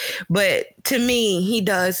politics. But to me, he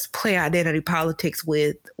does play identity politics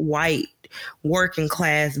with white working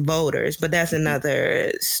class voters, but that's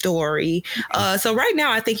another story. So right now,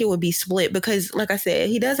 I think it would be split because, like I said,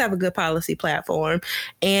 he does have a good policy platform,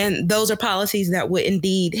 and those are policies that would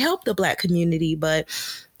indeed help the black community. But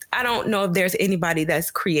I don't know if there's anybody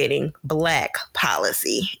that's creating black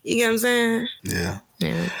policy. You get what I'm saying? Yeah.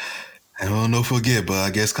 I don't know if we'll get, but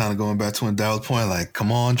I guess kind of going back to Daryl's point, like,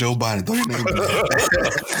 come on, Joe Biden, throw your name in there.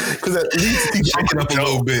 Because at least he's shaking up a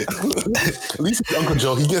little bit. At least Uncle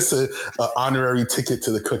Joe, he gets an honorary ticket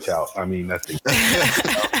to the cookout. I think.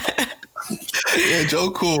 Yeah,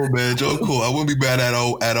 Joe cool, man. Joe cool. I wouldn't be bad at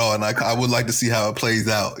all. And I would like to see how it plays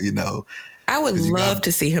out, I would love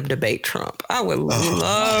to see him debate Trump. I would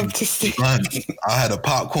love to see. I had a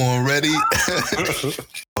popcorn ready.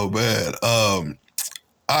 Oh man. All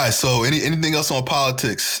right. So anything else on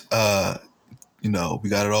politics? We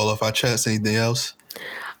got it all off our chest. Anything else?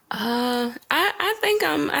 I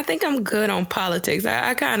think I'm good on politics.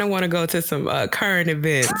 I kind of want to go to some current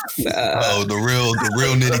events. The real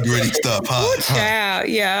nitty gritty stuff, huh? Child,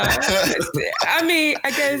 yeah. I mean,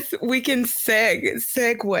 I guess we can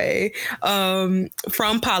segue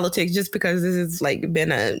from politics, just because this has like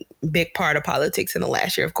been a big part of politics in the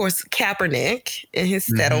last year. Of course, Kaepernick and his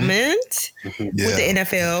settlement with the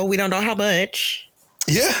NFL. We don't know how much.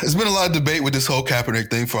 Yeah, there's been a lot of debate with this whole Kaepernick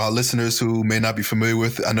thing. For our listeners who may not be familiar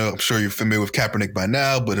with, I'm sure you're familiar with Kaepernick by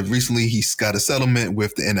now, but recently he's got a settlement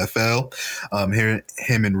with the NFL,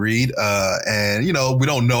 him and Reed. And, we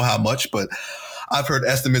don't know how much, but I've heard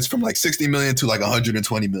estimates from like 60 million to like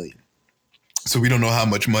 120 million. So we don't know how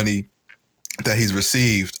much money that he's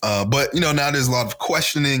received. But, now there's a lot of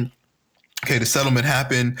questioning. Okay, the settlement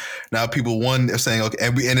happened. Now people, are saying, okay,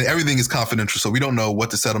 and everything is confidential. So we don't know what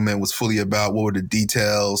the settlement was fully about. What were the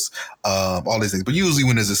details, all these things. But usually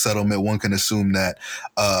when there's a settlement, one can assume that,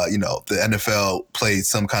 the NFL played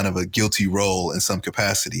some kind of a guilty role in some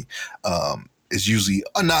capacity. It's usually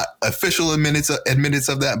not official admittance of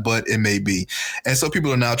that, but it may be. And so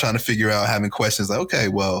people are now trying to figure out, having questions like, okay,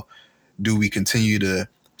 well, do we continue to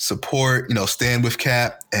support, stand with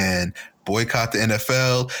Cap and boycott the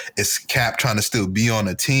NFL? Is Cap trying to still be on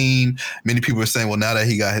a team? Many people are saying, well, now that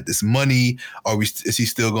he got this money, is he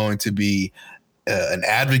still going to be an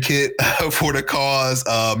advocate for the cause?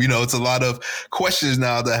 It's a lot of questions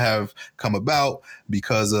now that have come about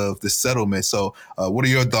because of the settlement. So what are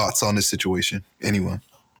your thoughts on this situation? Anyone?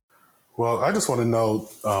 Well, I just want to know,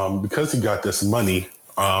 because he got this money,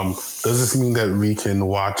 does this mean that we can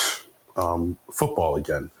watch football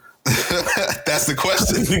again? That's the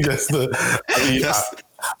question.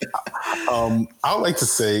 I would like to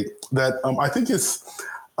say that I think it's.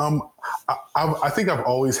 I think I've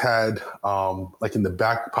always had like in the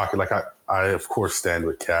back pocket, like I of course stand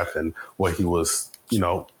with Cap and what he was,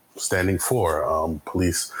 standing for,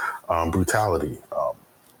 police brutality,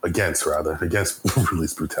 against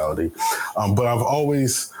police brutality. But I've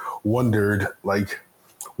always wondered, like,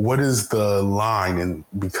 what is the line? And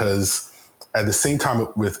because at the same time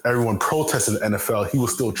with everyone protesting the NFL, he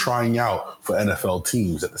was still trying out for NFL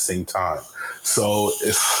teams at the same time. So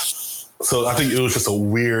I think it was just a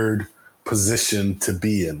weird position to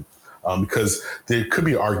be in, because there could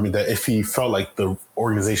be an argument that if he felt like the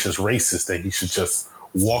organization is racist, that he should just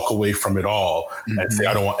walk away from it all and say,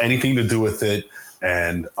 I don't want anything to do with it.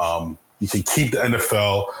 And you can keep the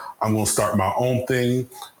NFL. I'm going to start my own thing,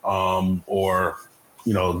 or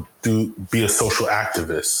be a social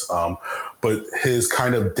activist. But his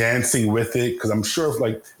kind of dancing with it, because I'm sure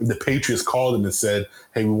if the Patriots called him and said,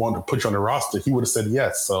 hey, we want to put you on the roster, he would have said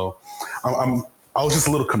yes. So I was just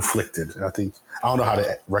a little conflicted. And I don't know how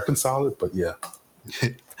to reconcile it, but yeah.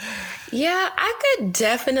 Yeah, I could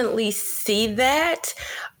definitely see that.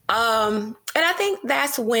 And I think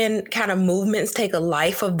that's when kind of movements take a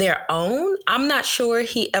life of their own. I'm not sure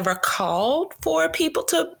he ever called for people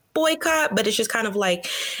to boycott, but it's just kind of like,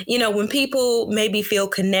 when people maybe feel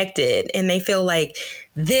connected and they feel like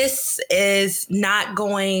this is not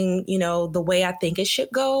going, the way I think it should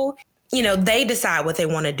go, they decide what they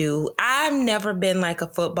want to do. I've never been like a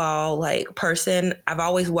football person. I've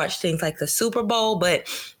always watched things like the Super Bowl, but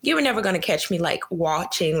you were never going to catch me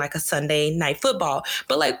watching a Sunday night football.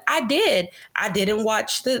 But I didn't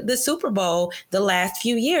watch the Super Bowl the last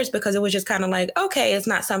few years because it was just kind of okay, it's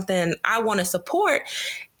not something I want to support.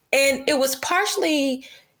 And it was partially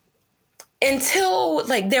until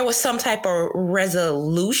there was some type of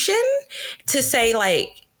resolution to say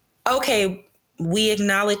okay, we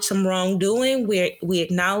acknowledge some wrongdoing. We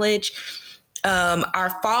acknowledge our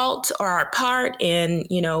fault or our part in,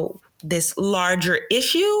 this larger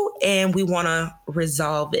issue, and we want to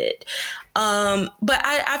resolve it. But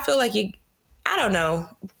I feel like I don't know,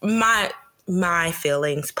 my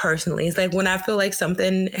feelings personally is when I feel like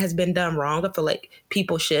something has been done wrong, I feel like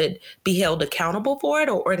people should be held accountable for it,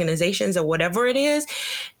 or organizations or whatever it is.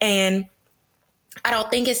 And I don't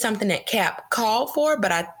think it's something that Cap called for,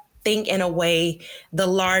 but I think in a way the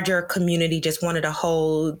larger community just wanted to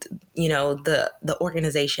hold, the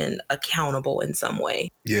organization accountable in some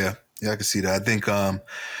way. Yeah, I can see that. I think, I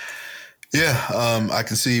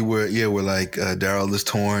can see where Daryl is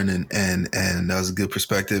torn, and that was a good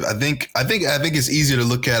perspective. I think it's easier to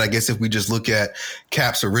look at, I guess, if we just look at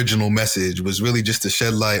Cap's original message was really just to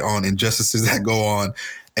shed light on injustices that go on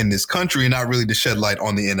in this country, and not really to shed light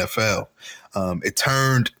on the NFL. It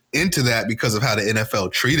turned into that because of how the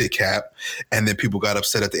NFL treated Cap. And then people got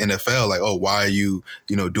upset at the NFL, like, oh, why are you,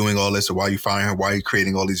 doing all this, or why are you firing her? Why are you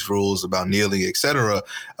creating all these rules about kneeling, et cetera,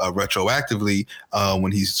 retroactively,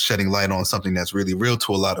 when he's shedding light on something that's really real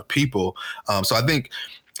to a lot of people. So I think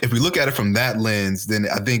if we look at it from that lens, then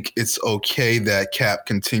I think it's okay that Cap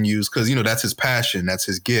continues because, that's his passion. That's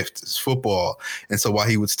his gift. It's football. And so while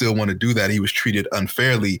he would still want to do that, he was treated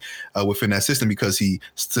unfairly within that system because he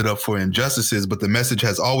stood up for injustices. But the message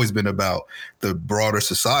has always been about the broader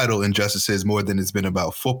societal injustices more than it's been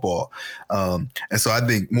about football. And so I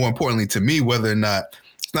think more importantly to me, whether or not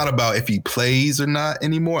it's not about if he plays or not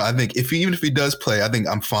anymore. I think even if he does play, I think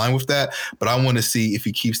I'm fine with that. But I want to see if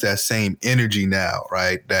he keeps that same energy now,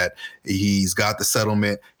 right? That he's got the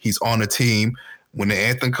settlement. He's on a team. When the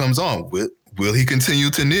anthem comes on, will he continue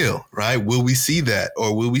to kneel, right? Will we see that?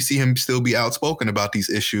 Or will we see him still be outspoken about these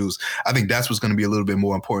issues? I think that's what's going to be a little bit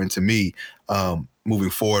more important to me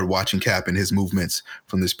moving forward, watching Cap and his movements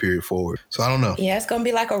from this period forward. So I don't know. Yeah, it's going to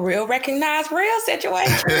be like a real recognize real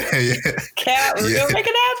situation. Yeah. Cap, real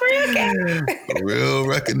recognize real Cap. Real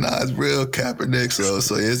recognize real Kaepernick. So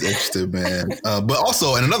it's interesting, man. But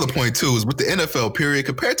also, and another point too, is with the NFL period,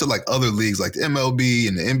 compared to like other leagues like the MLB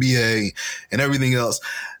and the NBA and everything else,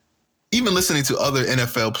 even listening to other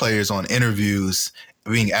NFL players on interviews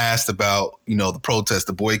being asked about, the protest,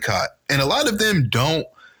 the boycott, and a lot of them don't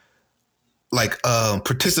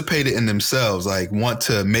participate in themselves, like want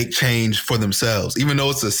to make change for themselves, even though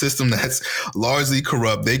it's a system that's largely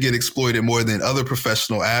corrupt. They get exploited more than other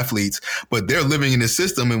professional athletes, but they're living in this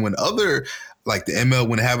system. And when other like the ML,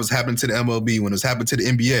 when it was happening to the MLB, when it was happening to the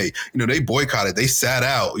NBA, they boycotted, they sat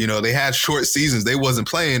out, they had short seasons. They wasn't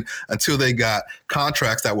playing until they got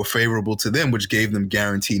contracts that were favorable to them, which gave them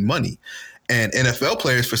guaranteed money. And NFL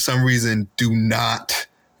players, for some reason, do not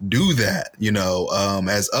do that,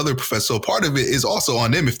 as other professors. So part of it is also on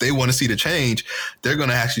them. If they want to see the change, they're going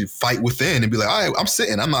to actually fight within and be like, all right, I'm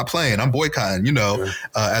sitting, I'm not playing, I'm boycotting,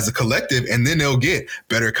 as a collective. And then they'll get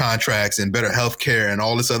better contracts and better healthcare and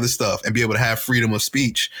all this other stuff and be able to have freedom of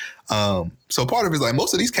speech. So part of it is like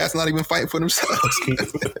most of these cats not even fighting for themselves.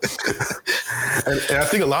 and I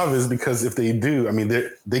think a lot of it is because if they do, I mean,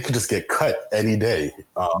 they could just get cut any day,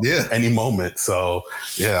 any moment. So,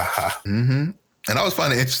 yeah. Mm-hmm. And I was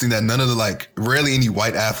finding it interesting that none of the rarely any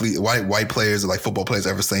white players or like football players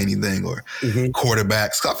ever say anything or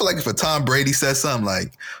quarterbacks. I feel like if a Tom Brady says something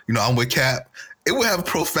like, I'm with Cap, it would have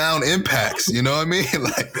profound impacts. You know what I mean?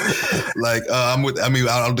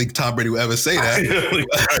 I don't think Tom Brady would ever say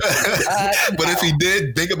that. But if he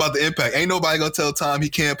did, think about the impact. Ain't nobody gonna tell Tom he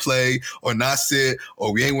can't play or not sit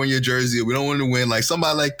or we ain't wearing your jersey or we don't want to win. Like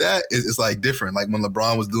somebody like that is like different. Like when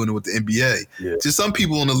LeBron was doing it with the NBA. Yeah. Just some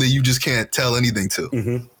people in the league you just can't tell anything to.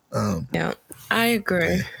 Mm-hmm. Yeah, I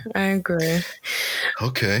agree. Okay.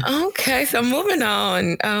 So moving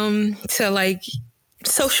on to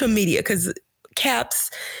social media, because Cap's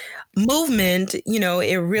movement,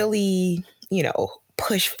 it really,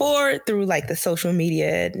 pushed forward through the social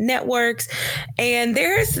media networks. And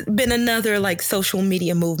there's been another social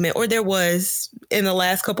media movement, or there was in the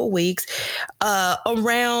last couple of weeks,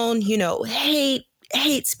 around,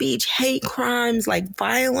 hate speech, hate crimes,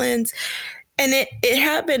 violence. And it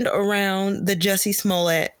happened around the Jussie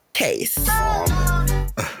Smollett case.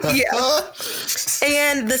 Yeah.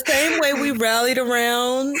 And the same way we rallied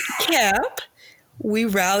around Cap, we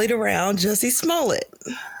rallied around Jussie Smollett.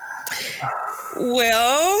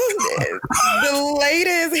 Well, the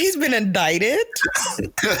latest, he's been indicted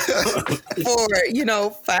for,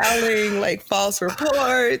 filing false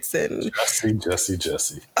reports and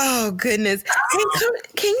Jussie. Oh, goodness.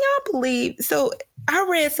 Can y'all believe? So I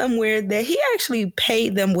read somewhere that he actually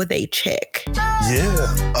paid them with a check.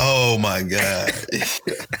 Yeah. Oh, my God.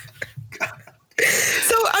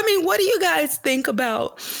 So, what do you guys think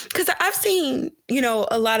about? Because I've seen,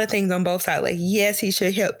 a lot of things on both sides. Yes, he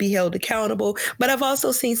should be held accountable. But I've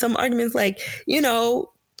also seen some arguments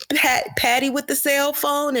Patty with the cell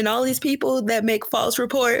phone and all these people that make false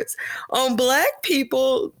reports on Black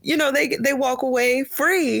people, they walk away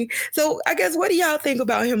free. So I guess, what do y'all think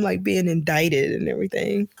about him being indicted and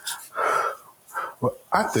everything? Well,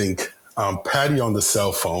 I think Patty on the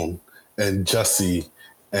cell phone and Jussie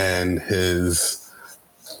and his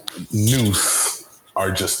noose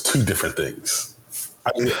are just two different things.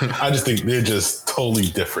 I just think they're just totally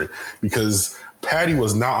different, because Patty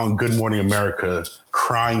was not on Good Morning America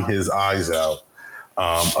crying his eyes out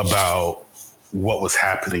about what was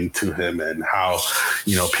happening to him and how,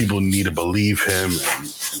 people need to believe him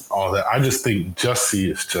and all that. I just think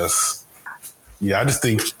Jussie is just, I just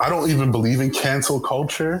think I don't even believe in cancel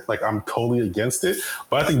culture. Like, I'm totally against it,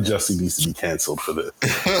 but I think Jussie needs to be canceled for this.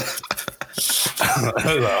 That's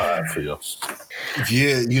how I feel.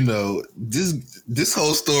 Yeah, this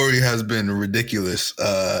whole story has been ridiculous.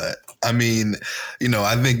 I mean,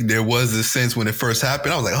 I think there was this sense when it first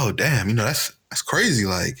happened. I was like, oh damn, that's crazy.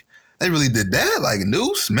 Like, they really did that. Like,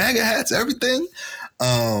 noose, MAGA hats, everything.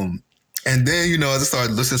 And then, as I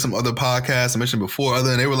started listening to some other podcasts I mentioned before, and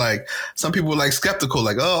they were like, some people were like skeptical,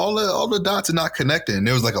 like, oh, all the dots are not connected. And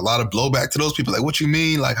there was like a lot of blowback to those people. Like, what you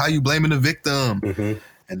mean? Like, how you blaming the victim? Mm-hmm.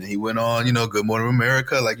 And then he went on, Good Morning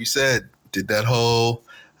America, like you said, did that whole,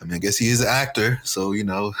 I guess he is an actor. So,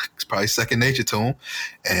 it's probably second nature to him,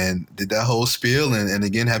 and did that whole spiel and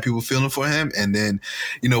again, had people feeling for him. And then,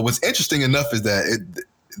 what's interesting enough is that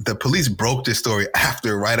the police broke this story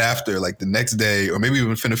right after, like the next day, or maybe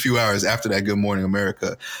even within a few hours after that Good Morning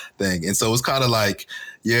America thing. And so it's kind of like,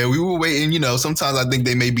 yeah, we were waiting, sometimes I think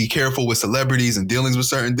they may be careful with celebrities and dealings with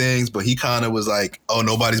certain things, but he kind of was like, oh,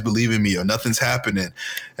 nobody's believing me or nothing's happening.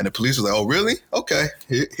 And the police was like, oh, really? Okay,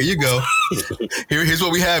 here you go. Here's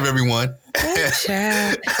what we have, everyone.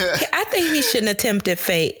 I think he shouldn't have tempted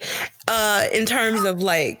fate in terms of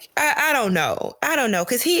like, I don't know.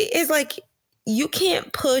 Because he is like, you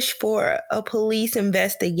can't push for a police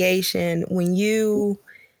investigation when you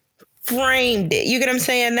framed it. You get what I'm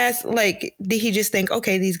saying? That's like, did he just think,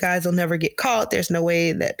 okay, these guys will never get caught. There's no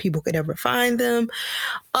way that people could ever find them.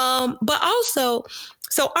 But also,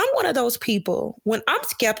 so I'm one of those people, when I'm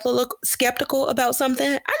skeptical about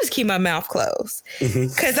something, I just keep my mouth closed.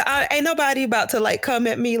 Because ain't nobody about to like come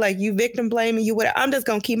at me like you victim blaming you. I'm just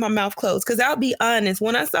going to keep my mouth closed. Because I'll be honest,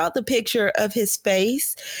 when I saw the picture of his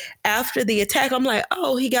face after the attack, I'm like,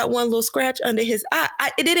 oh, he got one little scratch under his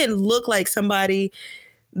eye. It didn't look like somebody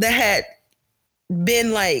that had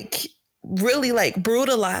been like really like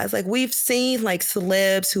brutalized. Like, we've seen like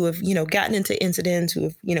celebs who have, gotten into incidents, who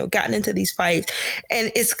have, gotten into these fights,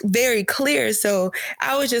 and it's very clear. So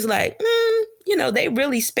I was just like, they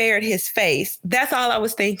really spared his face. That's all I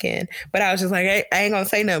was thinking. But I was just like, I ain't gonna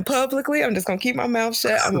say nothing publicly. I'm just gonna keep my mouth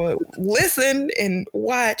shut. I'm gonna listen and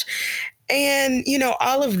watch. And,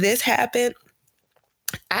 all of this happened.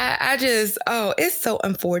 I just, it's so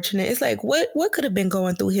unfortunate. It's like, what could have been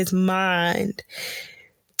going through his mind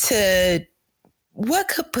what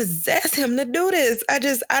could possess him to do this? I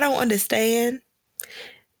don't understand.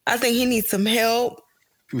 I think he needs some help.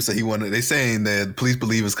 People say they saying that police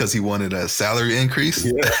believe it's because he wanted a salary increase.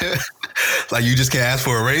 Yeah. Like, you just can't ask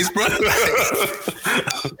for a raise, bro.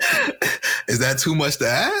 Is that too much to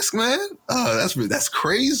ask, man? Oh, that's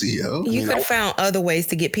crazy, yo. You could have found other ways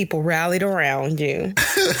to get people rallied around you.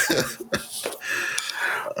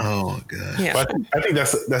 Oh God. Yeah. But I think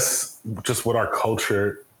that's just what our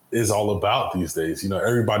culture is all about these days.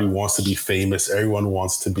 Everybody wants to be famous. Everyone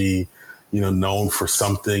wants to be, known for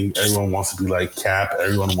something. Everyone wants to be like Cap.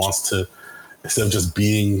 Everyone wants to, instead of just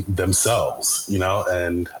being themselves,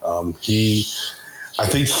 and I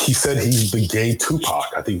think he said he's the gay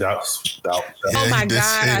Tupac. I think that's oh my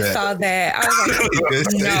God, I saw that. I was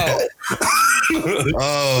like, no.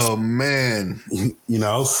 Oh man.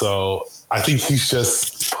 So I think he's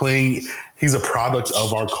just playing, he's a product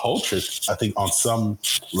of our culture, I think, on some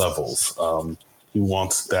levels. He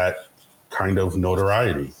wants that kind of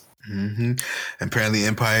notoriety. Mm-hmm. And apparently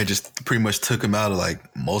Empire just pretty much took him out of like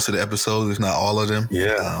most of the episodes, if not all of them.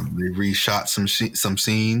 Yeah. They reshot some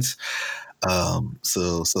scenes.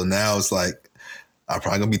 So now it's like, I'm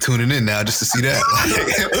probably gonna be tuning in now just to see that.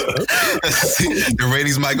 The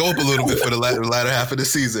ratings might go up a little bit for the latter half of the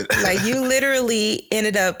season. Like, you literally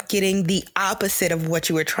ended up getting the opposite of what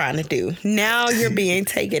you were trying to do. Now you're being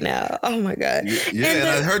taken out. Oh my God. Yeah, and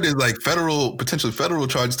I heard there's like potentially federal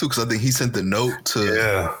charges too, because I think he sent the note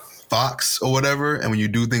to Fox or whatever. And when you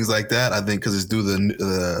do things like that, I think because it's due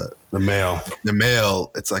the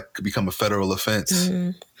mail, it's like could become a federal offense.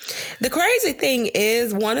 Mm-hmm. The crazy thing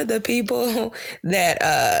is, one of the people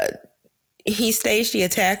that he staged the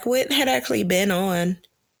attack with had actually been on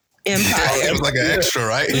Empire. It was like an extra,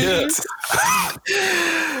 right? Mm-hmm.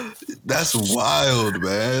 Yeah. That's wild,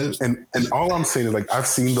 man. And all I'm saying is, like, I've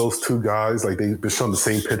seen those two guys, like, they've been showing the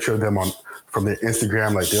same picture of them from their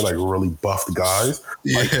Instagram, like, they're like really buffed guys.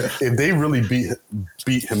 Like, if they really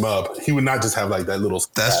beat him up, he would not just have like that little.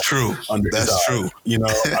 That's true. That's true.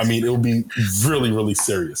 I mean, it would be really, really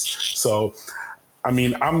serious. So, I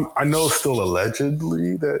mean, I know it's still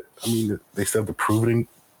allegedly that, they still have to prove it in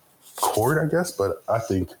court, I guess, but I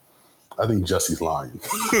think Jussie's lying.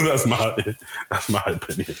 That's my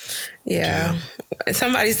opinion. Yeah.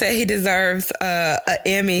 Somebody said he deserves an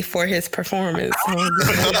Emmy for his performance.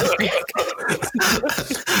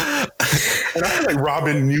 And I feel like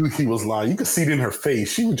Robin knew he was lying. You could see it in her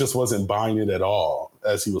face. She just wasn't buying it at all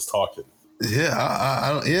as he was talking. Yeah,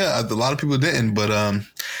 a lot of people didn't, but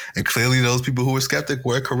and clearly those people who were skeptic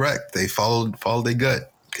were correct. They followed their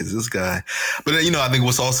gut, because this guy. But I think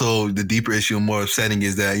what's also the deeper issue and more upsetting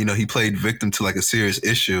is that he played victim to like a serious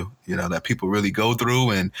issue, that people really go through,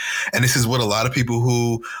 and this is what a lot of people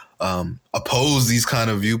who oppose these kind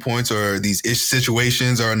of viewpoints or these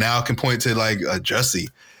situations are now can point to, like Jussie.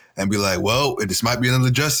 And be like, well, this might be another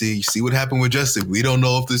Jussie. You see what happened with Jussie. We don't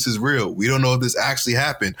know if this is real. We don't know if this actually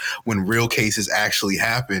happened, when real cases actually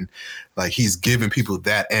happen. Like, he's giving people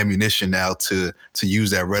that ammunition now to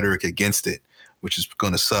use that rhetoric against it, which is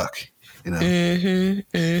going to suck. I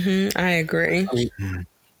agree.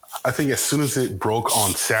 I think as soon as it broke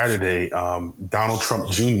on Saturday, Donald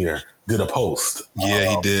Trump Jr. did a post.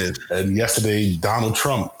 Yeah, he did. And yesterday, Donald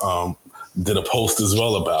Trump did a post as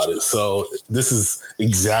well about it. So this is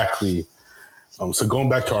exactly, so going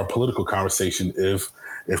back to our political conversation,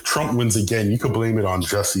 if Trump wins again, you could blame it on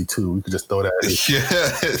Jussie too. We could just throw that in. Yeah.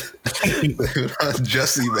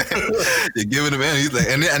 Jussie, man. You're giving him, he's like,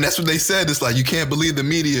 and that's what they said. It's like, you can't believe the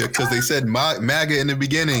media because they said MAGA in the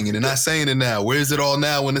beginning and they're not saying it now. Where's it all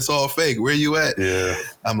now when it's all fake? Where you at? Yeah.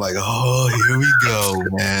 I'm like, oh, here we go,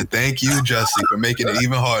 man. Thank you, Jussie, for making it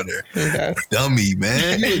even harder. Okay. Dummy,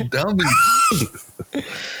 man. You're a dummy.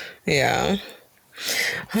 Yeah.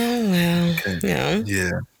 Oh, well. Okay. Yeah.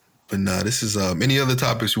 Yeah. But no, this is any other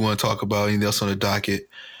topics you want to talk about? Anything else on the docket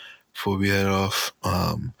before we head off?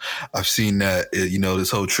 I've seen that this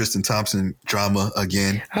whole Tristan Thompson drama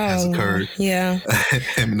again has occurred. Yeah,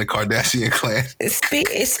 him and the Kardashian clan.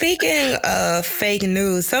 Speaking of fake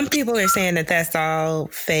news, some people are saying that that's all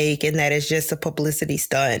fake and that it's just a publicity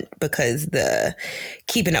stunt because the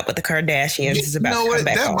Keeping Up with the Kardashians is about to come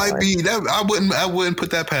back on. Might be that. I wouldn't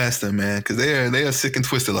put that past them, man, because they are sick and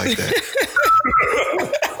twisted like that.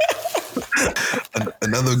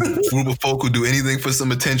 Another group of folk who do anything for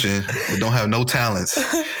some attention but don't have no talents.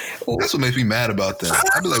 That's what makes me mad about them.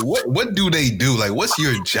 I'd be like, what do they do? Like, what's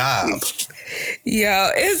your job?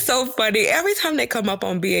 Yeah, it's so funny. Every time they come up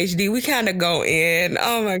on BhD, we kind of go in.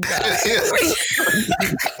 Oh my God.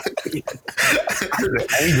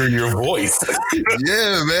 Anger in your voice.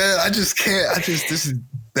 Yeah, man. I just can't.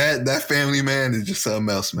 That family, man, is just something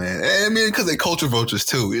else, man. And I mean, because they culture vultures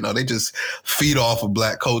too. They just feed off of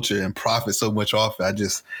Black culture and profit so much off it. I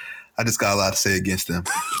just got a lot to say against them.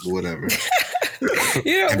 Whatever.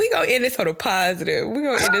 We gonna end this on a positive. We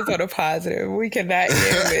cannot end with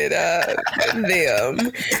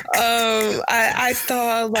them. I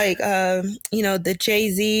saw the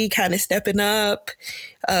Jay-Z kind of stepping up,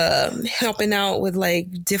 helping out with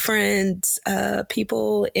like different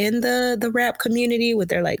people in the rap community with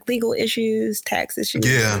their like legal issues, tax issues.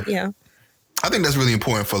 Yeah. I think that's really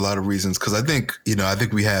important for a lot of reasons, because I think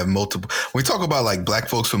we have multiple. When we talk about like Black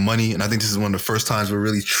folks for money, and I think this is one of the first times we're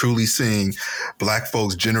really truly seeing Black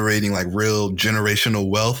folks generating like real generational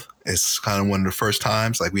wealth. It's kind of one of the first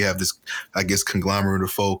times. Like, we have this, I guess, conglomerate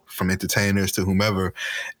of folk from entertainers to whomever,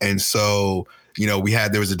 and so there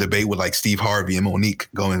was a debate with like Steve Harvey and Monique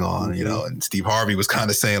going on, and Steve Harvey was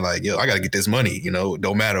kind of saying like, yo, I got to get this money,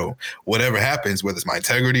 don't matter whatever happens, whether it's my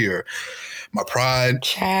integrity or my pride,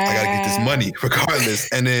 I got to get this money regardless.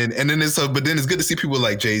 And then it's good to see people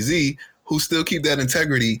like Jay-Z who still keep that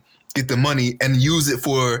integrity, get the money and use it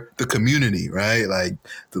for the community, right? Like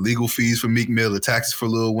the legal fees for Meek Mill, the taxes for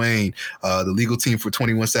Lil Wayne, the legal team for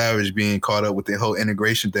 21 Savage being caught up with the whole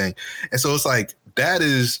integration thing. And so it's like, that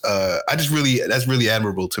is, that's really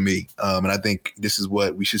admirable to me. And I think this is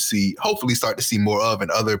what we should see, hopefully start to see more of,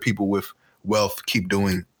 and other people with wealth keep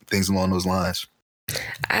doing things along those lines.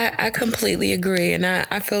 I completely agree. And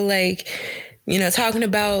I feel like, talking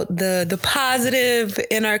about the positive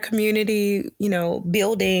in our community,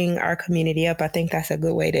 building our community up, I think that's a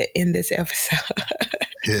good way to end this episode.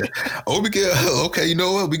 Yeah. Okay, you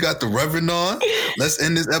know what? We got the Reverend on. Let's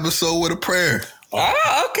end this episode with a prayer.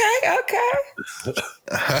 Oh, okay.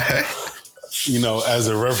 All right. As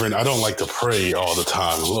a reverend, I don't like to pray all the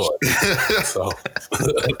time, Lord. So,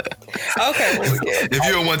 okay. Well, if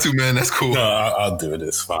you don't want to, man, that's cool. No, I'll do it.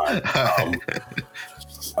 It's fine.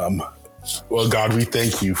 Well, God, we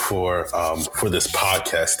thank you for this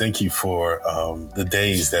podcast. Thank you for the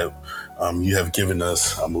days that you have given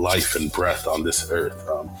us life and breath on this earth.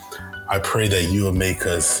 I pray that you will make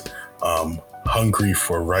us hungry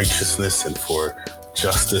for righteousness and for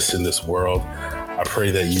justice in this world. I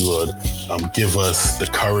pray that you would give us the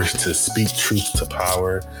courage to speak truth to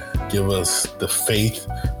power, give us the faith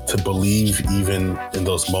to believe even in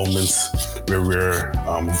those moments where we're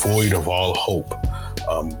void of all hope.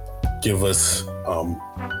 Give us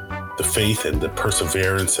the the faith and the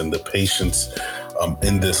perseverance and the patience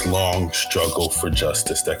in this long struggle for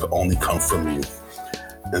justice that could only come from you.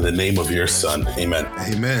 In the name of your Son, amen.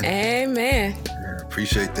 Amen. Amen.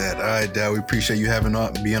 Appreciate that. All right, Dad, we appreciate you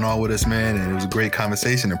being on with us, man. And it was a great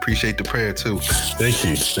conversation. Appreciate the prayer too. Thank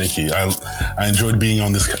you. I enjoyed being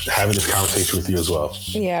on having this conversation with you as well.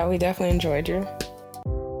 Yeah, we definitely enjoyed you.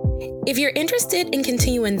 If you're interested in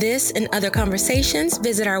continuing this and other conversations,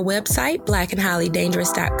 visit our website,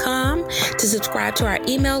 blackandhighlydangerous.com, to subscribe to our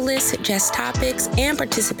email list, suggest topics, and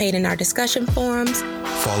participate in our discussion forums.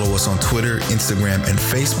 Follow us on Twitter, Instagram, and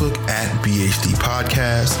Facebook at BhD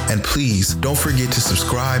Podcast. And please don't forget to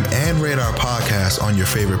subscribe and rate our podcast on your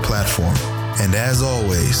favorite platform. And as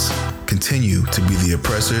always, continue to be the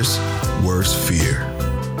oppressor's worst fear.